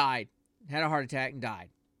Bumpy died, had a heart attack and died.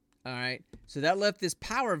 All right, so that left this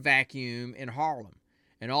power vacuum in Harlem,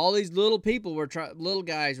 and all these little people little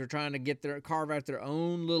guys were trying to carve out their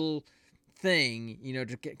own little thing,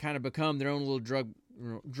 to kind of become their own little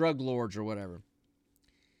drug lords or whatever.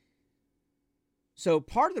 So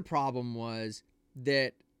part of the problem was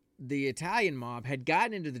that the Italian mob had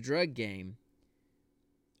gotten into the drug game,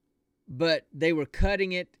 but they were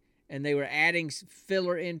cutting it and they were adding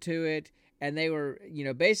filler into it, and they were,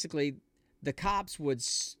 basically the cops would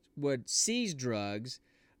seize drugs,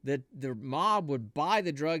 the mob would buy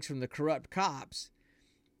the drugs from the corrupt cops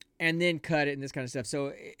and then cut it and this kind of stuff.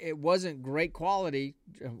 So it wasn't great quality.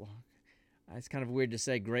 It's kind of weird to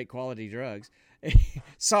say great quality drugs.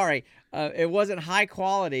 Sorry. It wasn't high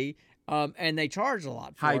quality, and they charged a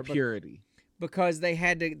lot for High it. purity. Because they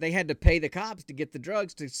had to pay the cops to get the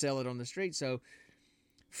drugs to sell it on the street. So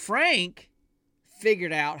Frank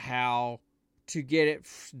figured out how to get it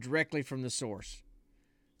directly from the source,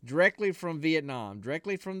 directly from Vietnam,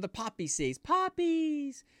 directly from the poppy seeds,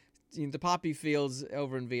 the poppy fields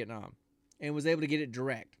over in Vietnam, and was able to get it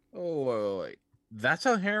direct Oh, wait. That's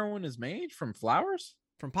how heroin is made? From flowers?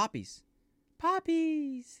 from poppies.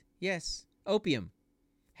 Poppies, yes, opium.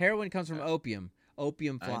 Heroin comes from opium.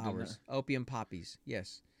 Opium I did flowers, opium poppies.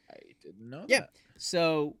 Yes. I didn't know Yeah. that.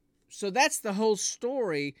 So that's the whole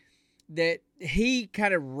story, that he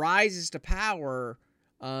kind of rises to power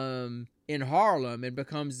in Harlem and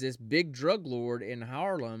becomes this big drug lord in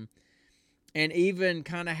Harlem, and even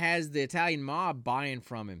kind of has the Italian mob buying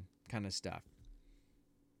from him, kind of stuff.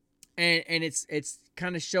 And it's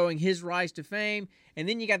kind of showing his rise to fame. And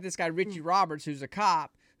then you got this guy Richie Roberts, who's a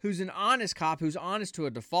cop, who's an honest cop, who's honest to a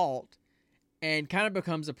default, and kind of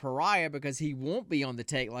becomes a pariah because he won't be on the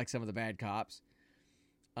take like some of the bad cops.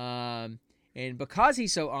 And because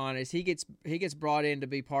he's so honest, he gets brought in to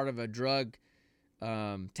be part of a drug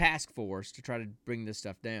task force to try to bring this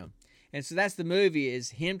stuff down. And so that's the movie, is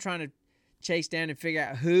him trying to chase down and figure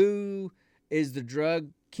out who is the drug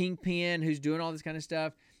kingpin, who's doing all this kind of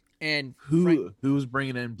stuff. And Who's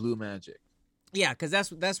bringing in blue magic? yeah, because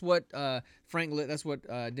that's what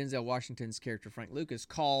Denzel Washington's character Frank Lucas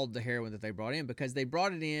called the heroin that they brought in, because they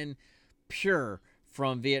brought it in pure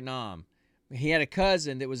from Vietnam. He had a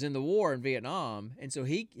cousin that was in the war in Vietnam, and so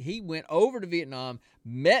he went over to Vietnam,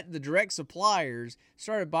 met the direct suppliers,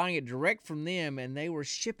 started buying it direct from them, and they were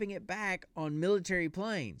shipping it back on military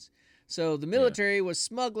planes. So the military was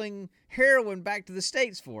smuggling heroin back to the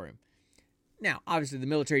States for him. Now, obviously, the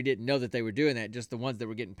military didn't know that they were doing that. Just the ones that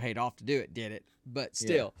were getting paid off to do it did it. But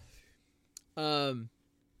still. And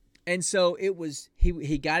so it was,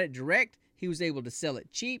 he got it direct. He was able to sell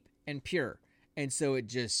it cheap and pure. And so it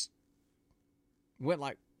just went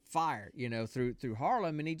like fire, through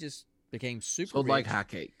Harlem, and he just became super Sold rich. like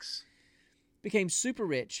hotcakes. Became super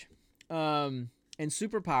rich, and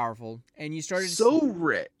super powerful. And you started So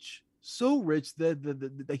rich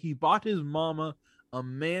that he bought his mama a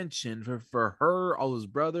mansion for her, all his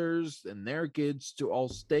brothers, and their kids to all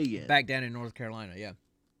stay in. back down in North Carolina, yeah.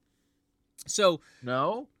 So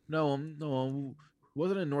No,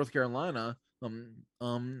 wasn't in North Carolina.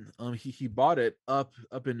 He bought it up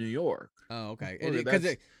in New York. oh, okay. Well, Because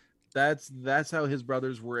that's- That's how his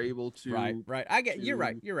brothers were able to. Right. I get you're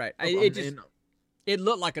right. to- You're right. um, It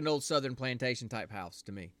looked like an old Southern plantation type house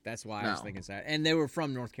to me. That's why I was No. thinking that. And they were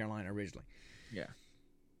from North Carolina originally. yeah.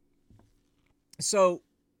 So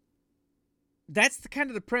that's the kind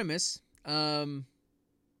of the premise.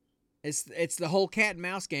 It's the whole cat and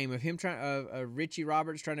mouse game of him Richie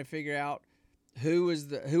Roberts trying to figure out who was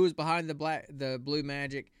behind the blue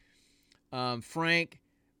magic. Frank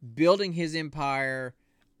building his empire,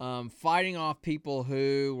 fighting off people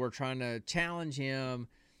who were trying to challenge him,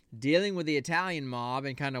 dealing with the Italian mob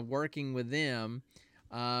and kind of working with them.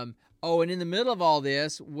 And in the middle of all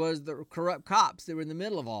this was the corrupt cops that were in the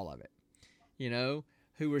middle of all of it,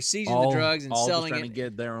 who were seizing the drugs and all selling just trying it. to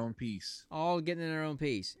get their own piece. All getting their own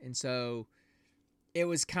piece. And so it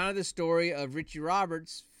was kind of the story of Richie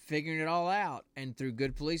Roberts figuring it all out, and through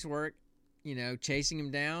good police work, chasing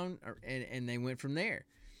him down, and they went from there.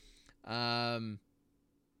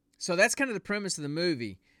 So that's kind of the premise of the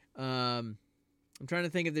movie. I'm trying to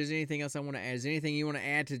think if there's anything else I want to add. Is there anything you want to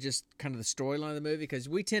add to just kind of the storyline of the movie? Because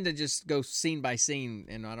we tend to just go scene by scene,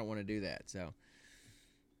 and I don't want to do that. So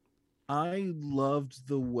I loved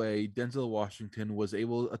the way Denzel Washington was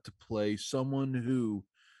able to play someone who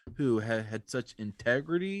had such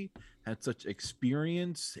integrity, had such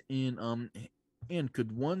experience and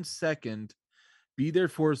could 1 second be there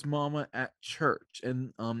for his mama at church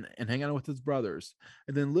and hang out with his brothers,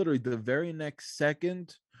 and then literally the very next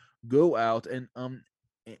second go out and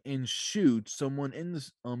shoot someone in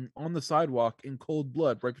this on the sidewalk in cold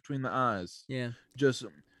blood right between the eyes. yeah, Just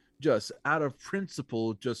out of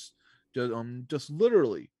principle, just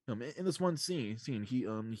literally in this one scene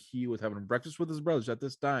he was having breakfast with his brothers at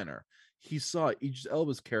this diner. He saw Idris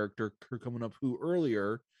Elba's character coming up, who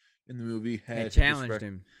earlier in the movie had challenged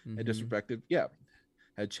him, had disrespected,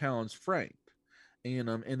 had challenged Frank, and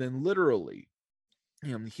then literally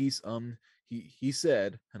he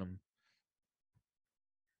said,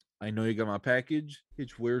 I know you got my package.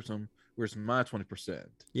 Where's my 20%?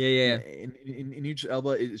 yeah. And Idris Elba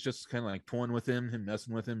is just kind of like toying with him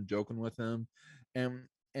messing with him, joking with him,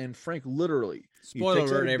 and Frank literally Spoiler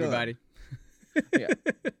alert, everybody. Yeah,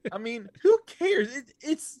 I mean, who cares?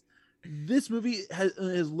 It's this movie has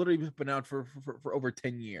literally been out for over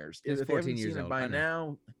 10 years. It's If they 14 haven't years seen it old, by I know.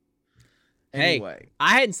 now. Hey, Anyway,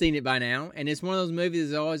 I hadn't seen it by now, and it's one of those movies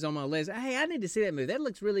that's always on my list. Hey, I need to see that movie. That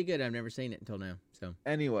looks really good. I've never seen it until now. So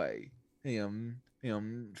anyway,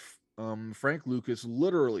 Frank Lucas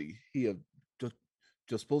literally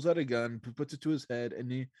just pulls out a gun, puts it to his head,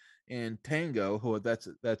 and Tango, who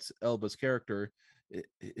that's Elba's character,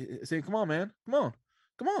 saying, "Come on, man,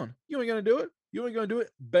 come on, you ain't gonna do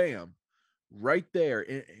it." Bam, right there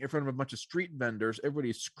in front of a bunch of street vendors.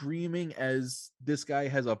 Everybody's screaming as this guy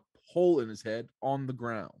has a hole in his head on the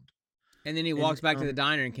ground. and then he walks back to the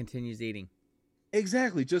diner and continues eating.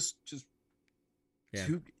 Exactly, just Yeah.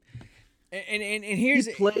 to And here's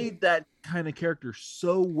he played that kind of character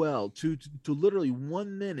so well to literally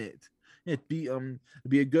 1 minute it be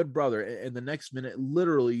a good brother, and the next minute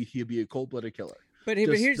literally he'd be a cold-blooded killer. but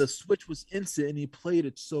Just here's the switch was instant, and he played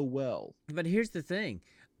it so well. But here's the thing.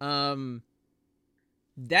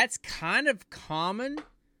 That's kind of common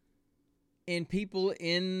in people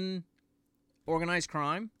in organized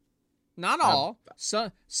crime. Not all.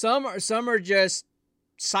 Some are just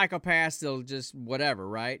psychopaths. They'll just whatever,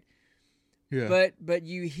 right? Yeah. But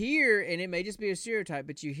you hear, and it may just be a stereotype,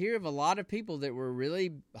 but you hear of a lot of people that were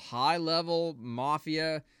really high level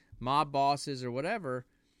mafia, mob bosses, or whatever,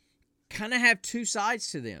 kind of have two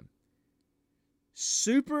sides to them.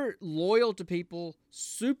 Super loyal to people,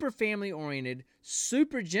 super family oriented,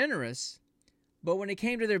 super generous, but when it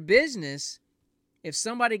came to their business, if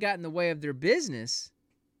somebody got in the way of their business,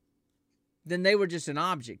 then they were just an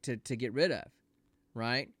object to get rid of,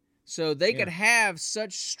 right? So they could have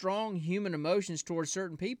such strong human emotions towards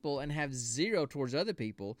certain people and have zero towards other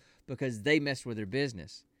people because they messed with their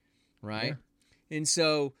business, right? Yeah. And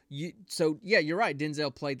so you're right.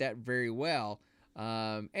 Denzel played that very well,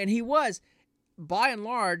 and he was, by and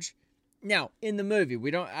large. Now in the movie,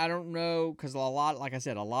 I don't know, because a lot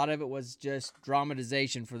of it was just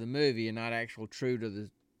dramatization for the movie and not actual true to the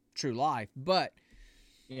true life. But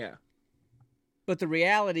the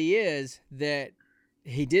reality is that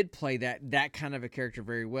he did play that kind of a character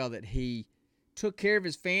very well, that he took care of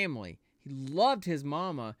his family. He loved his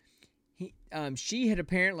mama. She had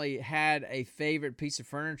apparently had a favorite piece of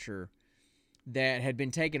furniture that had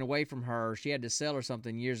been taken away from her. She had to sell or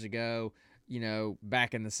something years ago,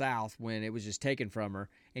 back in the South when it was just taken from her,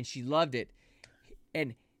 and she loved it.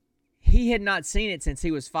 And he had not seen it since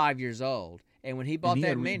he was 5 years old. And when he bought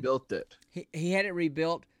that, rebuilt it. He had it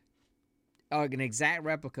rebuilt an exact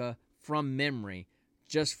replica from memory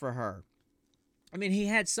just for her. I mean, he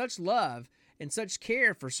had such love and such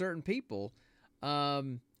care for certain people.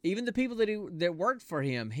 Even the people that worked for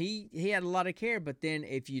him, he had a lot of care. But then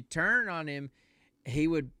if you turn on him, he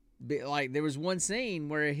would be like, there was one scene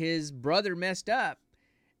where his brother messed up,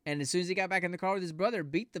 and as soon as he got back in the car with his brother,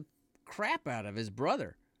 beat the crap out of his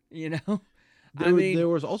brother. You know, There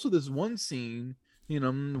was also this one scene,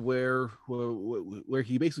 where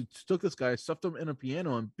he basically took this guy, stuffed him in a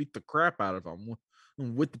piano, and beat the crap out of him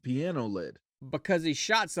with the piano lid. Because he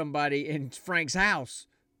shot somebody in Frank's house.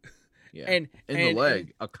 Yeah, and in the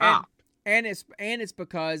leg, a cop. And it's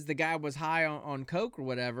because the guy was high on coke or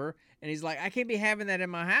whatever, and he's like, I can't be having that in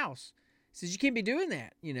my house. He says, you can't be doing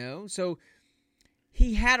that, So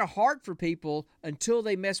he had a heart for people until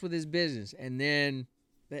they messed with his business, and then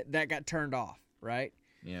that got turned off, right?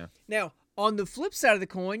 Yeah. Now, on the flip side of the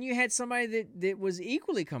coin, you had somebody that was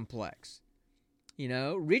equally complex.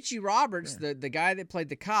 Richie Roberts, the guy that played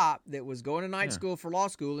the cop that was going to night school for law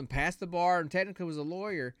school and passed the bar and technically was a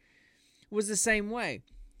lawyer, was the same way.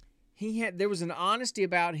 There was an honesty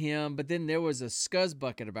about him, but then there was a scuzz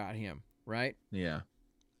bucket about him, right? Yeah.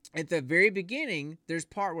 At the very beginning, there's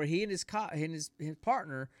part where he and his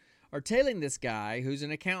partner are tailing this guy who's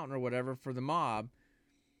an accountant or whatever for the mob,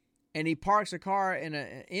 and he parks a car in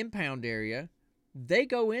an impound area. They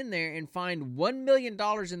go in there and find $1 million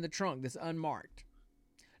in the trunk that's unmarked.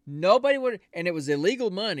 Nobody would, and it was illegal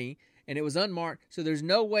money, and it was unmarked, so there's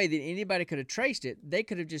no way that anybody could have traced it. They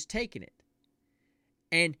could have just taken it.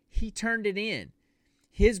 And he turned it in.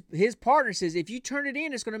 His partner says, if you turn it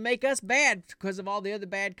in, it's going to make us bad because of all the other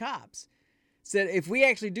bad cops. Said, if we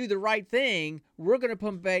actually do the right thing, we're going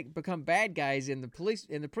to become bad guys in the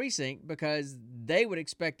precinct because they would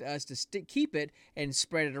expect us to keep it and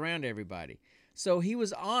spread it around to everybody. So he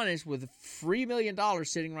was honest with $3 million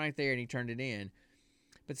sitting right there, and he turned it in.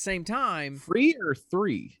 But at the same time, free or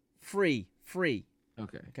three? Free.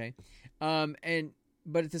 Okay.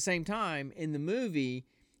 But at the same time, in the movie,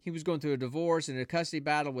 he was going through a divorce and a custody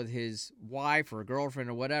battle with his wife or girlfriend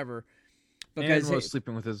or whatever. Because he was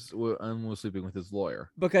sleeping with his lawyer.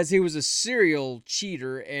 Because he was a serial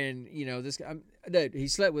cheater, and this guy, he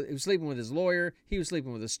was sleeping with his lawyer. He was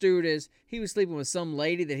sleeping with a stewardess. He was sleeping with some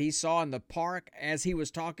lady that he saw in the park as he was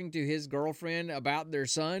talking to his girlfriend about their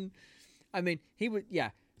son. I mean,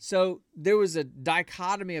 So there was a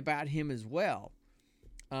dichotomy about him as well.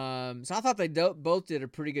 So I thought they both did a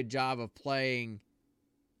pretty good job of playing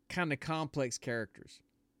kind of complex characters.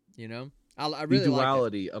 I really the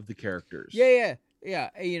duality of the characters. Yeah.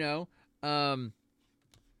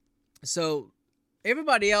 So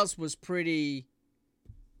everybody else was pretty.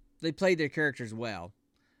 They played their characters well.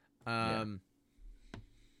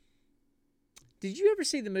 Did you ever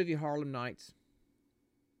see the movie Harlem Nights?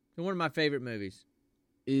 One of my favorite movies.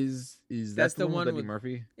 Is that the one with Eddie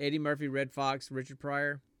Murphy? Eddie Murphy, Red Fox, Richard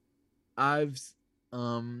Pryor. I've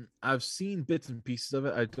seen bits and pieces of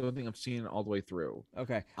it. I don't think I've seen it all the way through.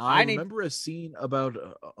 Okay. I remember a scene about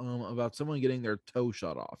someone getting their toe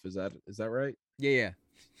shot off. Is that right? Yeah.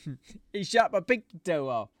 He shot my pinky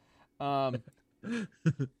toe off.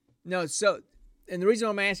 No, so, and the reason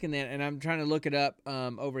I'm asking that, and I'm trying to look it up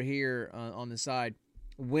over here on the side,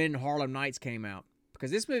 when Harlem Nights came out,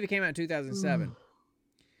 because this movie came out in 2007.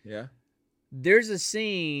 Yeah. There's a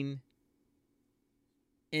scene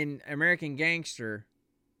in American Gangster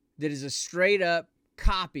that is a straight up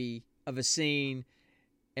copy of a scene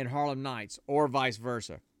in Harlem Nights, or vice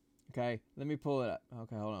versa. Okay, let me pull it up.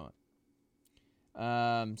 Okay, hold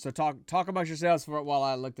on. So talk about yourselves while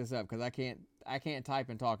I look this up, because I can't type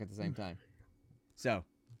and talk at the same time. So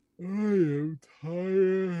I am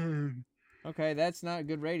tired. Okay, that's not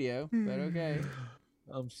good radio, but okay.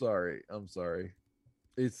 I'm sorry.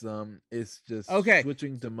 It's just okay.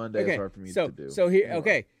 Switching to Monday is hard for me to do. So here,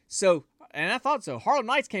 okay. So, and I thought so. Harlem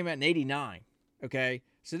Nights came out in 1989. Okay,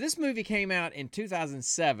 so this movie came out in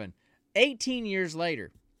 2007, 18 years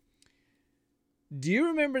later. Do you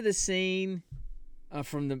remember the scene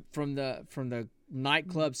from the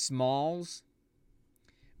nightclub Smalls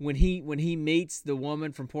when he meets the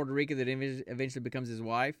woman from Puerto Rico that eventually becomes his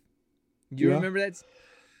wife? Do you remember that?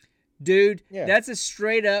 Dude, that's a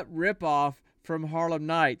straight up ripoff from Harlem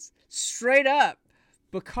Nights. Straight up.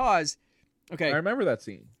 Because, okay. I remember that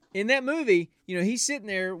scene. In that movie, he's sitting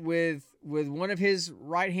there with one of his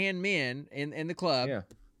right-hand men in the club. Yeah.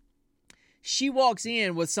 She walks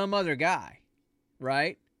in with some other guy,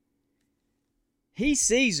 right? He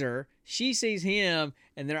sees her. She sees him,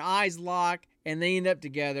 and their eyes lock, and they end up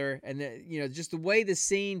together. And, just the way the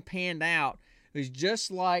scene panned out was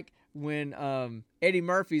just like when Eddie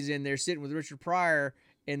Murphy's in there sitting with Richard Pryor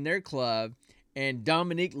in their club, and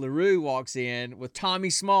Dominique LaRue walks in with Tommy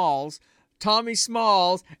Smalls. Tommy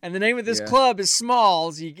Smalls, and the name of this Yeah. club is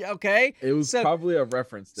Smalls. Okay? It was probably a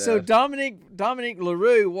reference. So Dad. Dominique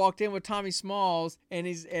LaRue walked in with Tommy Smalls, and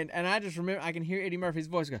I just remember I can hear Eddie Murphy's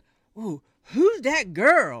voice go, "Ooh, who's that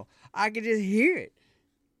girl?" I could just hear it.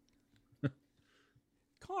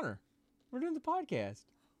 Connor, we're doing the podcast.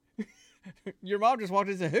 Your mom just walked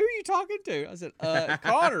in and said, "Who are you talking to?" I said,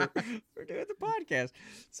 Connor, we're doing the podcast.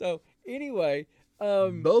 So anyway,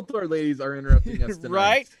 both our ladies are interrupting us tonight.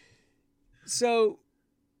 Right? So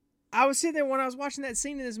I was sitting there when I was watching that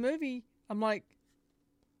scene in this movie. I'm like,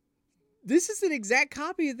 this is an exact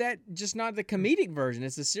copy of that, just not the comedic version.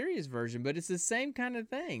 It's a serious version, but it's the same kind of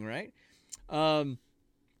thing, right?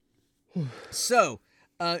 So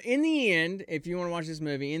in the end, if you want to watch this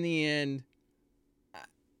movie, in the end,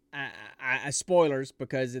 I spoilers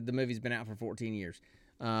because the movie's been out for 14 years.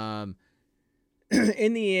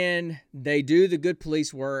 In the end, they do the good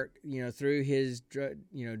police work, through his drug,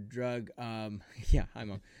 yeah, hi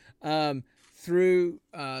Mom, through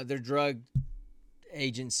their drug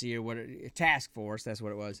agency or task force. That's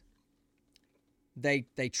what it was. They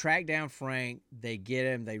track down Frank. They get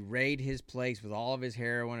him. They raid his place with all of his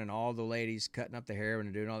heroin and all the ladies cutting up the heroin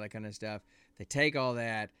and doing all that kind of stuff. They take all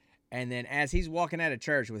that, and then as he's walking out of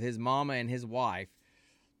church with his mama and his wife,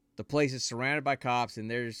 the place is surrounded by cops,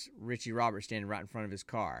 and there's Richie Roberts standing right in front of his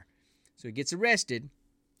car. So he gets arrested,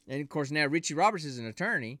 and of course now Richie Roberts is an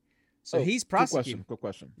attorney, so he's prosecuting. Quick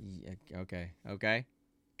question. Yeah, okay,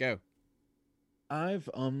 go. I've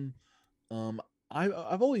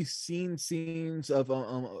always seen scenes of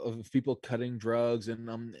people cutting drugs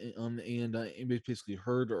and basically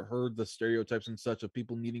heard the stereotypes and such of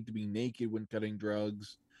people needing to be naked when cutting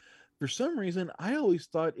drugs. For some reason, I always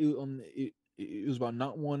thought it was about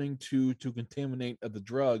not wanting to contaminate the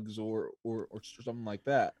drugs or something like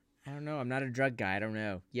that. I don't know. I'm not a drug guy. I don't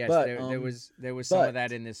know. Yes, but, there was some of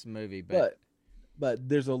that in this movie, but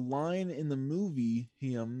there's a line in the movie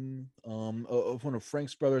of one of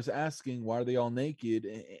Frank's brothers asking why are they all naked,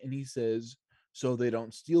 and he says, "So they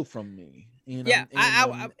don't steal from me." And yeah,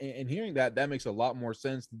 and hearing that makes a lot more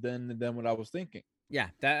sense than what I was thinking. Yeah,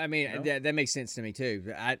 that makes sense to me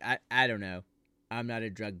too. I don't know. I'm not a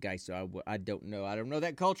drug guy, so I don't know. I don't know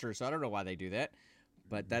that culture, so I don't know why they do that.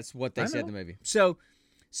 But that's what they said in the movie. So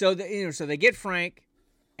they get Frank,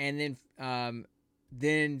 and then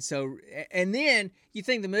you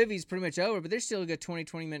think the movie's pretty much over, but there's still a good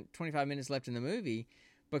 25 minutes left in the movie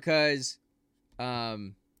because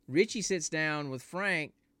Richie sits down with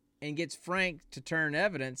Frank and gets Frank to turn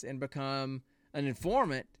evidence and become an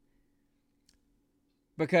informant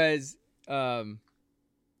because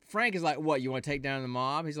Frank is like, "What, you want to take down the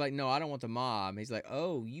mob?" He's like, "No, I don't want the mob." He's like,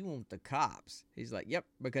 "Oh, you want the cops?" He's like, "Yep,"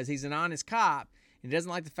 because he's an honest cop and he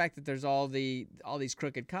doesn't like the fact that there's all these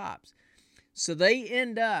crooked cops. So they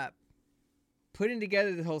end up putting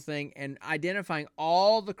together the whole thing and identifying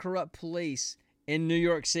all the corrupt police in New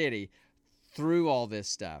York City through all this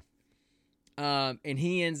stuff. And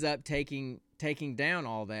he ends up taking down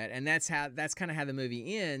all that, and that's kind of how the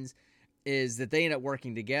movie ends, is that they end up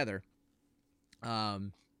working together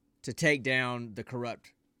to take down the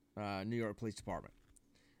corrupt New York Police Department.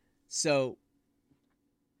 So,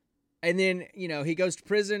 and then, he goes to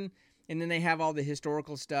prison, and then they have all the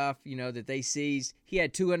historical stuff, that they seized. He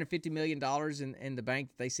had $250 million in the bank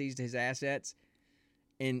that they seized his assets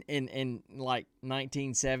in like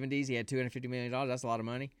 1970s. He had $250 million. That's a lot of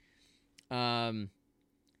money.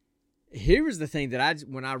 Here was the thing that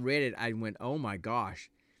when I read it, I went, oh my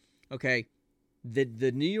gosh. Okay.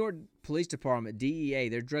 The New York Police Department, DEA,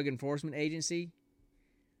 their drug enforcement agency,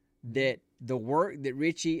 that the work that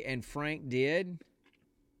Richie and Frank did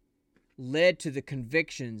led to the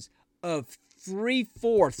convictions of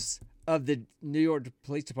 3/4 of the New York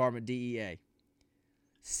Police Department DEA.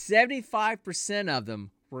 75% of them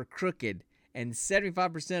were crooked, and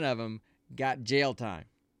 75% of them got jail time.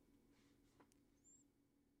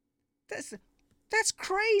 That's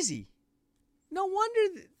crazy. No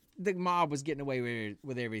wonder the mob was getting away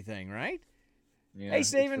with everything, right? Yeah, hey,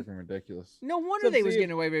 Steven, it's freaking ridiculous. No wonder they was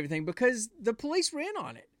getting away with everything because the police were in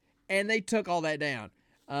on it, and they took all that down.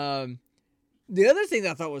 The other thing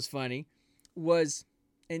that I thought was funny was,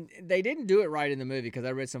 and they didn't do it right in the movie because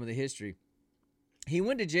I read some of the history. He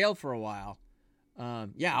went to jail for a while.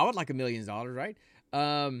 Yeah, I would like $1 million, right?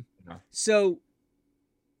 No. So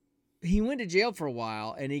he went to jail for a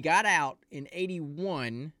while, and he got out in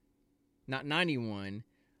 81, not 91,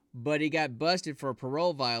 but he got busted for a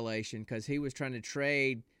parole violation because he was trying to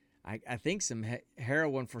trade, I think, some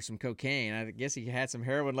heroin for some cocaine. I guess he had some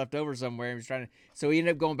heroin left over somewhere. And was trying to, so he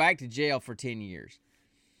ended up going back to jail for 10 years.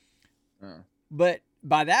 But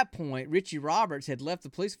by that point, Richie Roberts had left the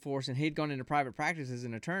police force and he'd gone into private practice as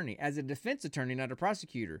an attorney, as a defense attorney, not a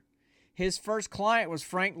prosecutor. His first client was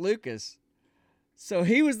Frank Lucas. So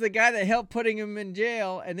he was the guy that helped putting him in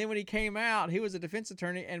jail, and then when he came out, he was a defense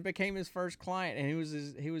attorney and became his first client, and he was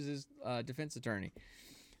his defense attorney.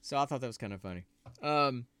 So I thought that was kind of funny.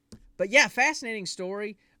 But yeah, fascinating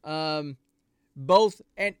story. Both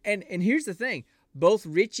and here's the thing: both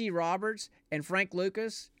Richie Roberts and Frank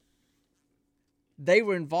Lucas, they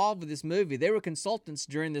were involved with this movie. They were consultants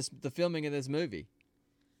during the filming of this movie.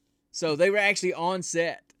 So they were actually on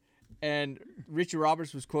set, and Richie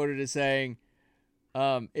Roberts was quoted as saying,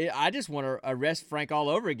 "I just want to arrest Frank all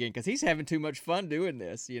over again because he's having too much fun doing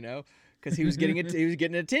this, because he was getting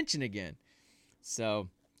attention again." So,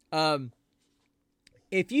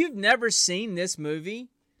 if you've never seen this movie,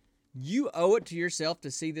 you owe it to yourself to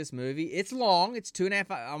see this movie. It's long. It's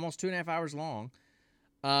almost 2.5 hours long.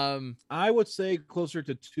 I would say closer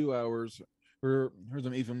to 2 hours. Or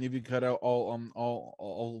them even if you cut out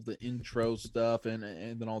all the intro stuff and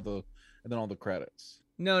then all the credits.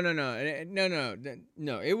 No.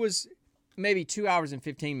 It was maybe 2 hours and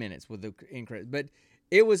 15 minutes with the end credits, but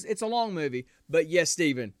it's a long movie. But yes,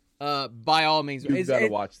 Steven, by all means, you've got to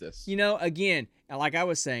watch this. Again, like I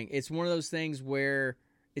was saying, it's one of those things where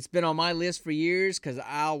it's been on my list for years because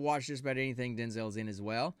I'll watch just about anything Denzel's in as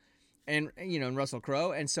well. And, and Russell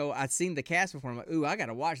Crowe. And so I'd seen the cast before. I'm like, ooh, I got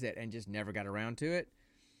to watch that, and just never got around to it.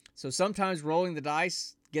 So sometimes rolling the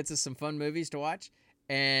dice gets us some fun movies to watch.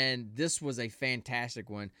 And this was a fantastic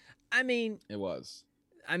one. I mean, it was.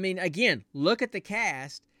 Again, look at the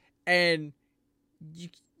cast, and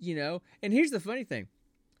and here's the funny thing.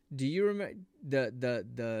 Do you remember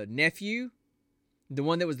the nephew, the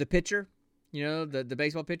one that was the pitcher, the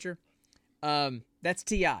baseball pitcher? That's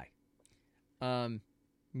T.I.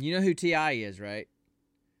 You know who T.I. is, right?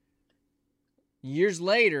 Years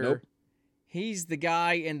later, nope. He's the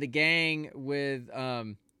guy in the gang with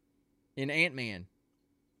in Ant-Man.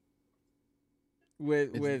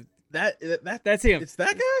 That's him. It's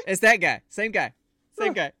that guy? It's that guy. Same guy.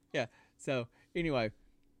 Guy. Yeah. So anyway.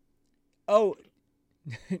 Oh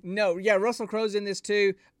no, yeah, Russell Crowe's in this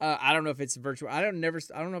too. I don't know if it's virtual. I don't know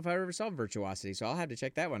if I ever saw Virtuosity, so I'll have to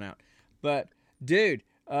check that one out. But dude,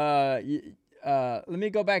 let me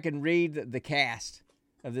go back and read the cast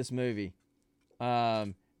of this movie.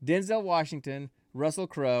 Denzel Washington, Russell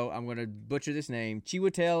Crowe, I'm going to butcher this name,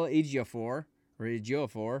 Chiwetel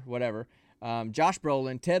Ejiofor, whatever. Josh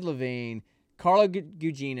Brolin, Ted Levine, Carla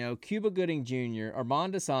Gugino, Cuba Gooding Jr.,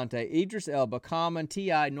 Armand Asante, Idris Elba, Common,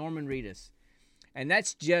 T.I., Norman Reedus. And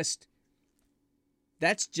that's just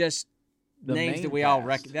names that we all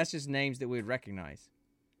that's just names that we'd recognize.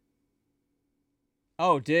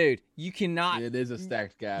 Oh, dude, you cannot. It is a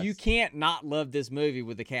stacked cast. You can't not love this movie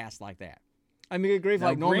with a cast like that. I mean, good grief, now,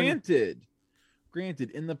 like Norman.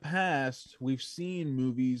 Granted, in the past, we've seen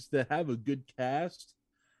movies that have a good cast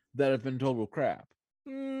that have been total crap.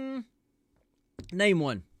 Name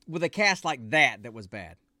one with a cast like that was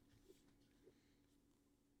bad.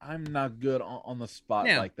 I'm not good on the spot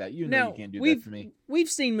like that. You can't do that to me. We've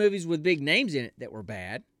seen movies with big names in it that were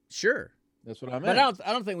bad. Sure. That's what I meant. But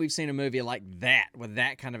I don't think we've seen a movie like that with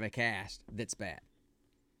that kind of a cast that's bad.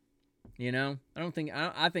 I think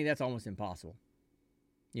that's almost impossible.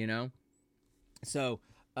 So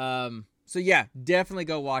yeah, definitely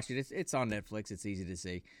go watch it. It's on Netflix. It's easy to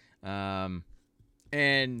see.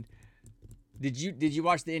 And did you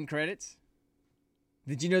watch the end credits?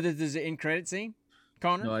 Did you know that there's an end credit scene,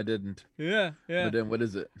 Connor? No, I didn't. Yeah. But then what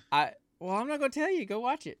is it? I'm not gonna tell you. Go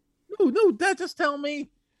watch it. No, just tell me.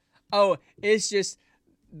 Oh, it's just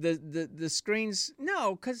the screens.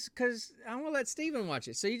 No, because I'm gonna let Steven watch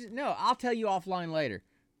it. So I'll tell you offline later.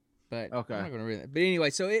 But okay, I'm not gonna read it. But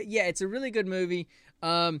anyway, so it's a really good movie.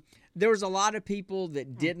 There was a lot of people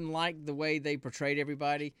that didn't like the way they portrayed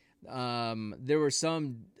everybody. There were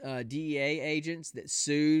some DEA agents that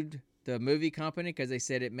sued the movie company because they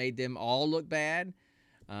said it made them all look bad.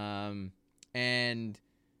 And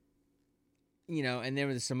there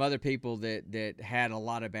was some other people that had a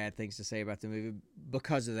lot of bad things to say about the movie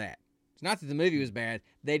because of that. It's not that the movie was bad;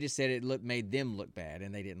 they just said it made them look bad,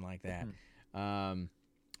 and they didn't like that.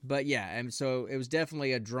 But yeah, and so it was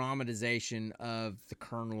definitely a dramatization of the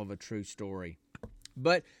kernel of a true story.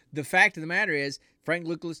 But the fact of the matter is, Frank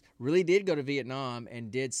Lucas really did go to Vietnam and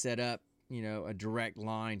did set up, a direct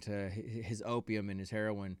line to his opium and his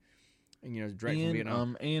heroin, direct from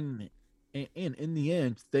Vietnam. And in the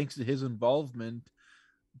end, thanks to his involvement,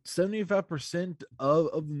 75%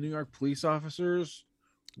 of the New York police officers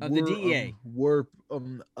the DEA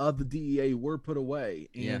were put away.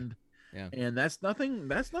 And Yeah. and that's nothing.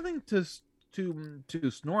 That's nothing to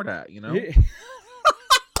snort at. You know.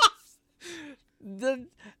 The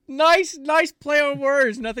nice play on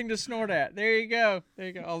words. Nothing to snort at. There you go.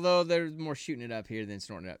 Although there's more shooting it up here than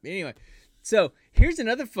snorting it up. Anyway, so here's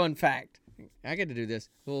another fun fact. I get to do this.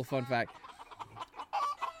 A little fun fact.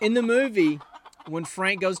 In the movie, when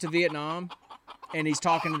Frank goes to Vietnam, and he's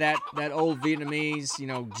talking to that old Vietnamese,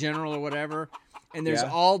 general or whatever, and there's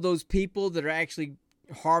all those people that are actually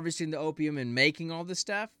harvesting the opium and making all this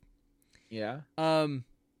stuff. Yeah.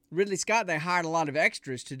 Ridley Scott, they hired a lot of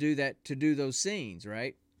extras to do those scenes,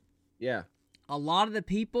 right? Yeah. A lot of the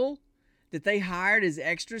people that they hired as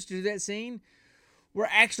extras to do that scene were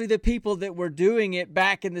actually the people that were doing it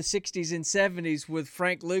back in the 60s and 70s with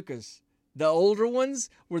Frank Lucas. The older ones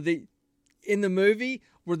in the movie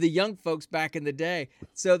were the young folks back in the day.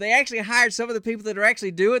 So they actually hired some of the people that are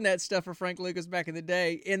actually doing that stuff for Frank Lucas back in the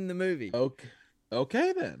day in the movie.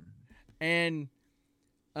 Okay then. And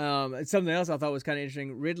something else I thought was kind of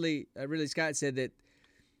interesting. Ridley Scott said that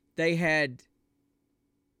they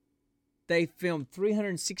filmed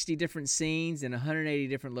 360 different scenes in 180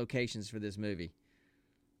 different locations for this movie.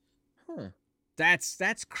 Huh.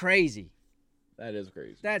 That's crazy. That is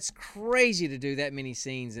crazy. That's crazy to do that many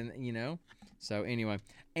scenes, and So anyway,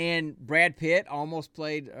 and Brad Pitt almost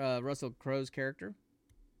played Russell Crowe's character.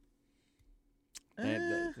 See, I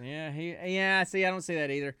don't see that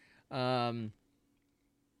either.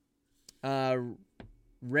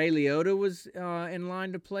 Ray Liotta was in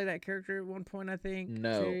line to play that character at one point, I think.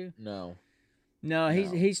 No.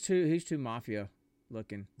 He's too mafia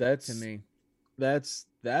looking. That's to me. That's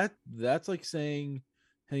like saying,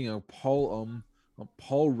 hey,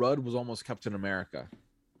 Paul Rudd was almost Captain America.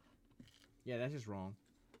 Yeah, that's just wrong.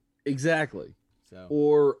 Exactly. So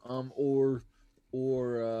or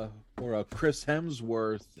Chris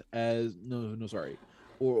Hemsworth as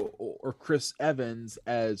or Chris Evans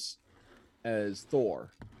as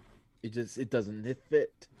Thor. It doesn't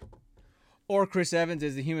fit. Or Chris Evans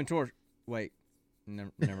as the Human Torch. Wait,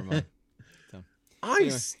 never mind. I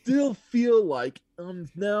still feel like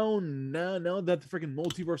now that the freaking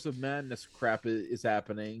multiverse of madness crap is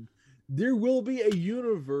happening, there will be a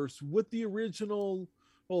universe with the original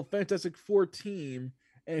Fantastic Four team,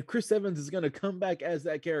 and Chris Evans is going to come back as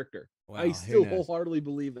that character. Wow, I still wholeheartedly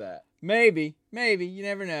believe that. Maybe you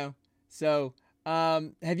never know. So,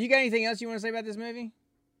 have you got anything else you want to say about this movie?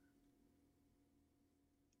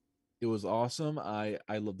 It was awesome. I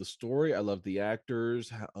love the story. I love the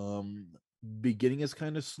actors. Beginning is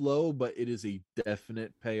kind of slow, but it is a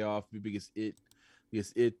definite payoff because it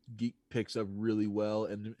picks up really well,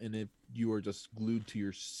 and if you are just glued to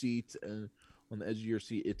your seat and on the edge of your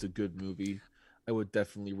seat, it's a good movie. I would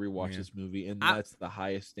definitely rewatch this movie, and that's the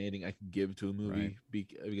highest standing I can give to a movie,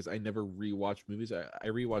 because I never rewatch movies. I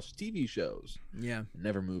rewatch TV shows,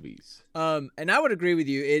 never movies. And I would agree with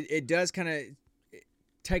you. It does kind of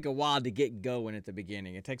take a while to get going at the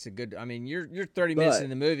beginning. It takes a good. I mean, you're 30 minutes in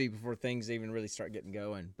the movie before things even really start getting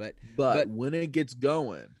going. But when it gets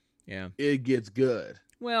going, it gets good.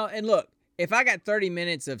 Well, and look, if I got 30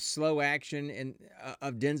 minutes of slow action and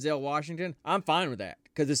of Denzel Washington, I'm fine with that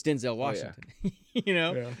because it's Denzel Washington.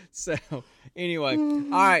 So anyway, all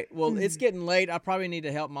right. Well, it's getting late. I probably need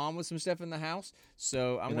to help Mom with some stuff in the house.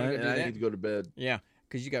 So I'm going to do that. I need to go to bed. Yeah,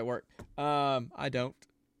 because you got work. I don't.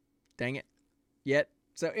 Dang it. Yet.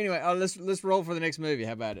 So anyway, let's roll for the next movie.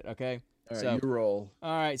 How about it? Okay. All right, you roll.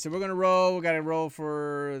 All right, so we're gonna roll. We got to roll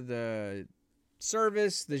for the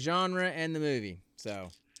service, the genre, and the movie. So,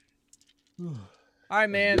 all right,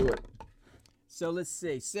 man. Let's do it. So let's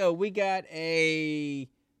see. So we got a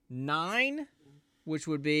 9, which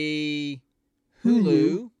would be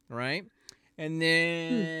Hulu, right? And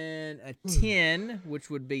then a 10, which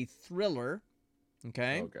would be Thriller.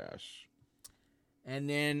 Okay. Oh gosh. And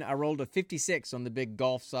then I rolled a 56 on the big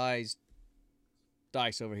golf-sized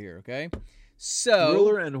dice over here, okay? So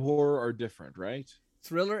Thriller and horror are different, right?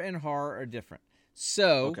 Thriller and horror are different.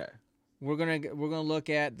 So we're gonna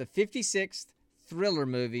look at the 56th Thriller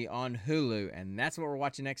movie on Hulu, and that's what we're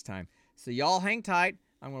watching next time. So y'all hang tight.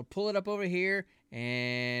 I'm gonna pull it up over here,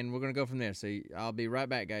 and we're gonna go from there. So I'll be right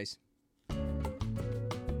back, guys.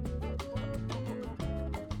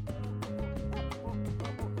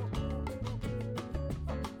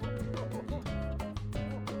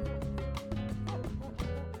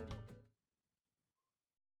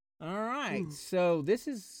 So this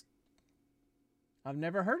is, I've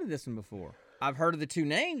never heard of this one before. I've heard of the two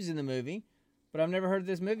names in the movie, but I've never heard of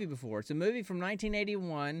this movie before. It's a movie from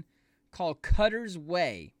 1981 called Cutter's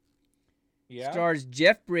Way. Yeah. Stars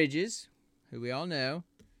Jeff Bridges, who we all know.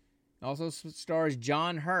 Also stars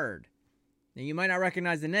John Hurd. Now, you might not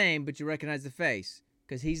recognize the name, but you recognize the face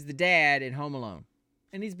because he's the dad in Home Alone.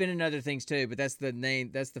 And he's been in other things too, but that's the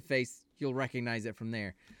name, that's the face. You'll recognize it from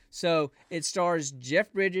there. So it stars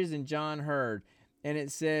Jeff Bridges and John Hurd. And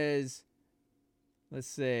it says, let's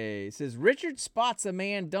see, it says Richard spots a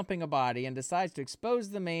man dumping a body and decides to expose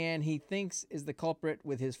the man he thinks is the culprit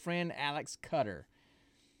with his friend Alex Cutter.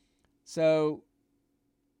 So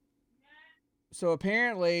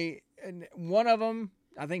apparently, one of them,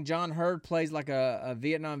 I think John Hurd plays like a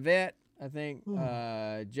Vietnam vet. I think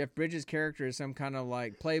Jeff Bridges' character is some kind of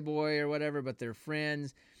like playboy or whatever, but they're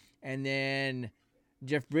friends. And then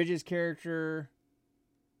Jeff Bridges' character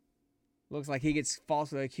looks like he gets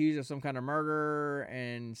falsely accused of some kind of murder.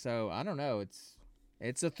 And so, I don't know.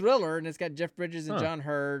 It's a thriller, and it's got Jeff Bridges and John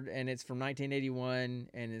Hurd, and it's from 1981,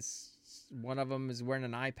 and it's one of them is wearing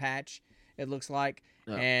an eye patch, it looks like,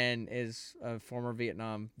 and is a former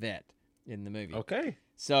Vietnam vet in the movie. Okay.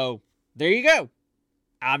 So, there you go.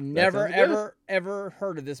 I've never, ever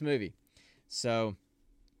heard of this movie. So,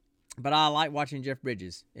 but I like watching Jeff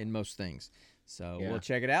Bridges in most things. So we'll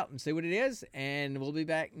check it out and see what it is. And we'll be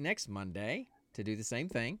back next Monday to do the same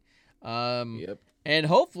thing. And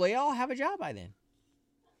hopefully I'll have a job by then.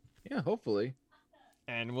 Yeah, hopefully.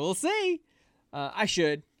 And we'll see. I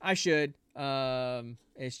should.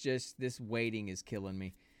 It's just this waiting is killing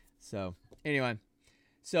me. So anyway,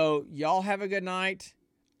 so y'all have a good night.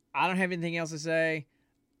 I don't have anything else to say.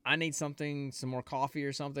 I need some more coffee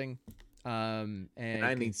or something. And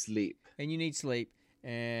I need sleep. And you need sleep.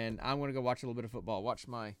 And I'm going to go watch a little bit of football. Watch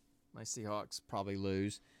my Seahawks probably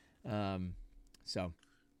lose. So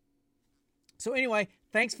anyway,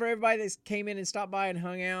 thanks for everybody that came in and stopped by and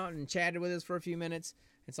hung out and chatted with us for a few minutes.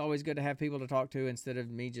 It's always good to have people to talk to instead of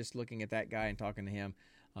me just looking at that guy and talking to him,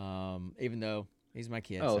 even though he's my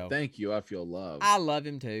kid. Oh, so thank you. I feel loved. I love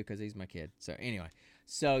him too because he's my kid. So anyway,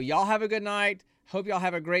 so y'all have a good night. Hope y'all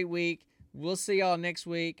have a great week. We'll see y'all next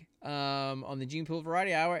week on the Gene Pool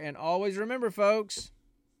Variety Hour. And always remember, folks,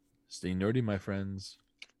 stay nerdy, my friends.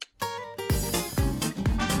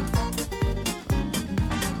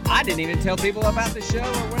 I didn't even tell people about the show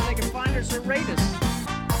or where they can find us or rate us.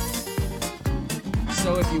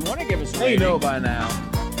 So if you want to give us a rating, they know by now.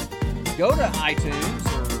 Go to iTunes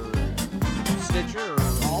or Stitcher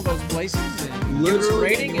or all those places and give us a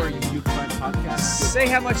rating. Where you can find podcasts. Say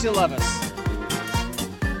how much you love us.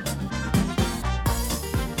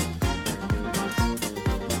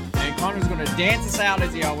 Connor's going to dance us out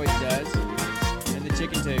as he always does. And the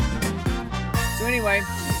chicken too. So anyway,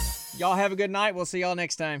 y'all have a good night. We'll see y'all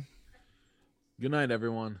next time. Good night,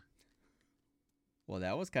 everyone. Well,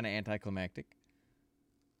 that was kind of anticlimactic.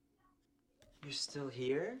 You're still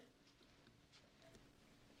here?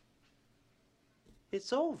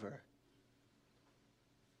 It's over.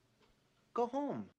 Go home.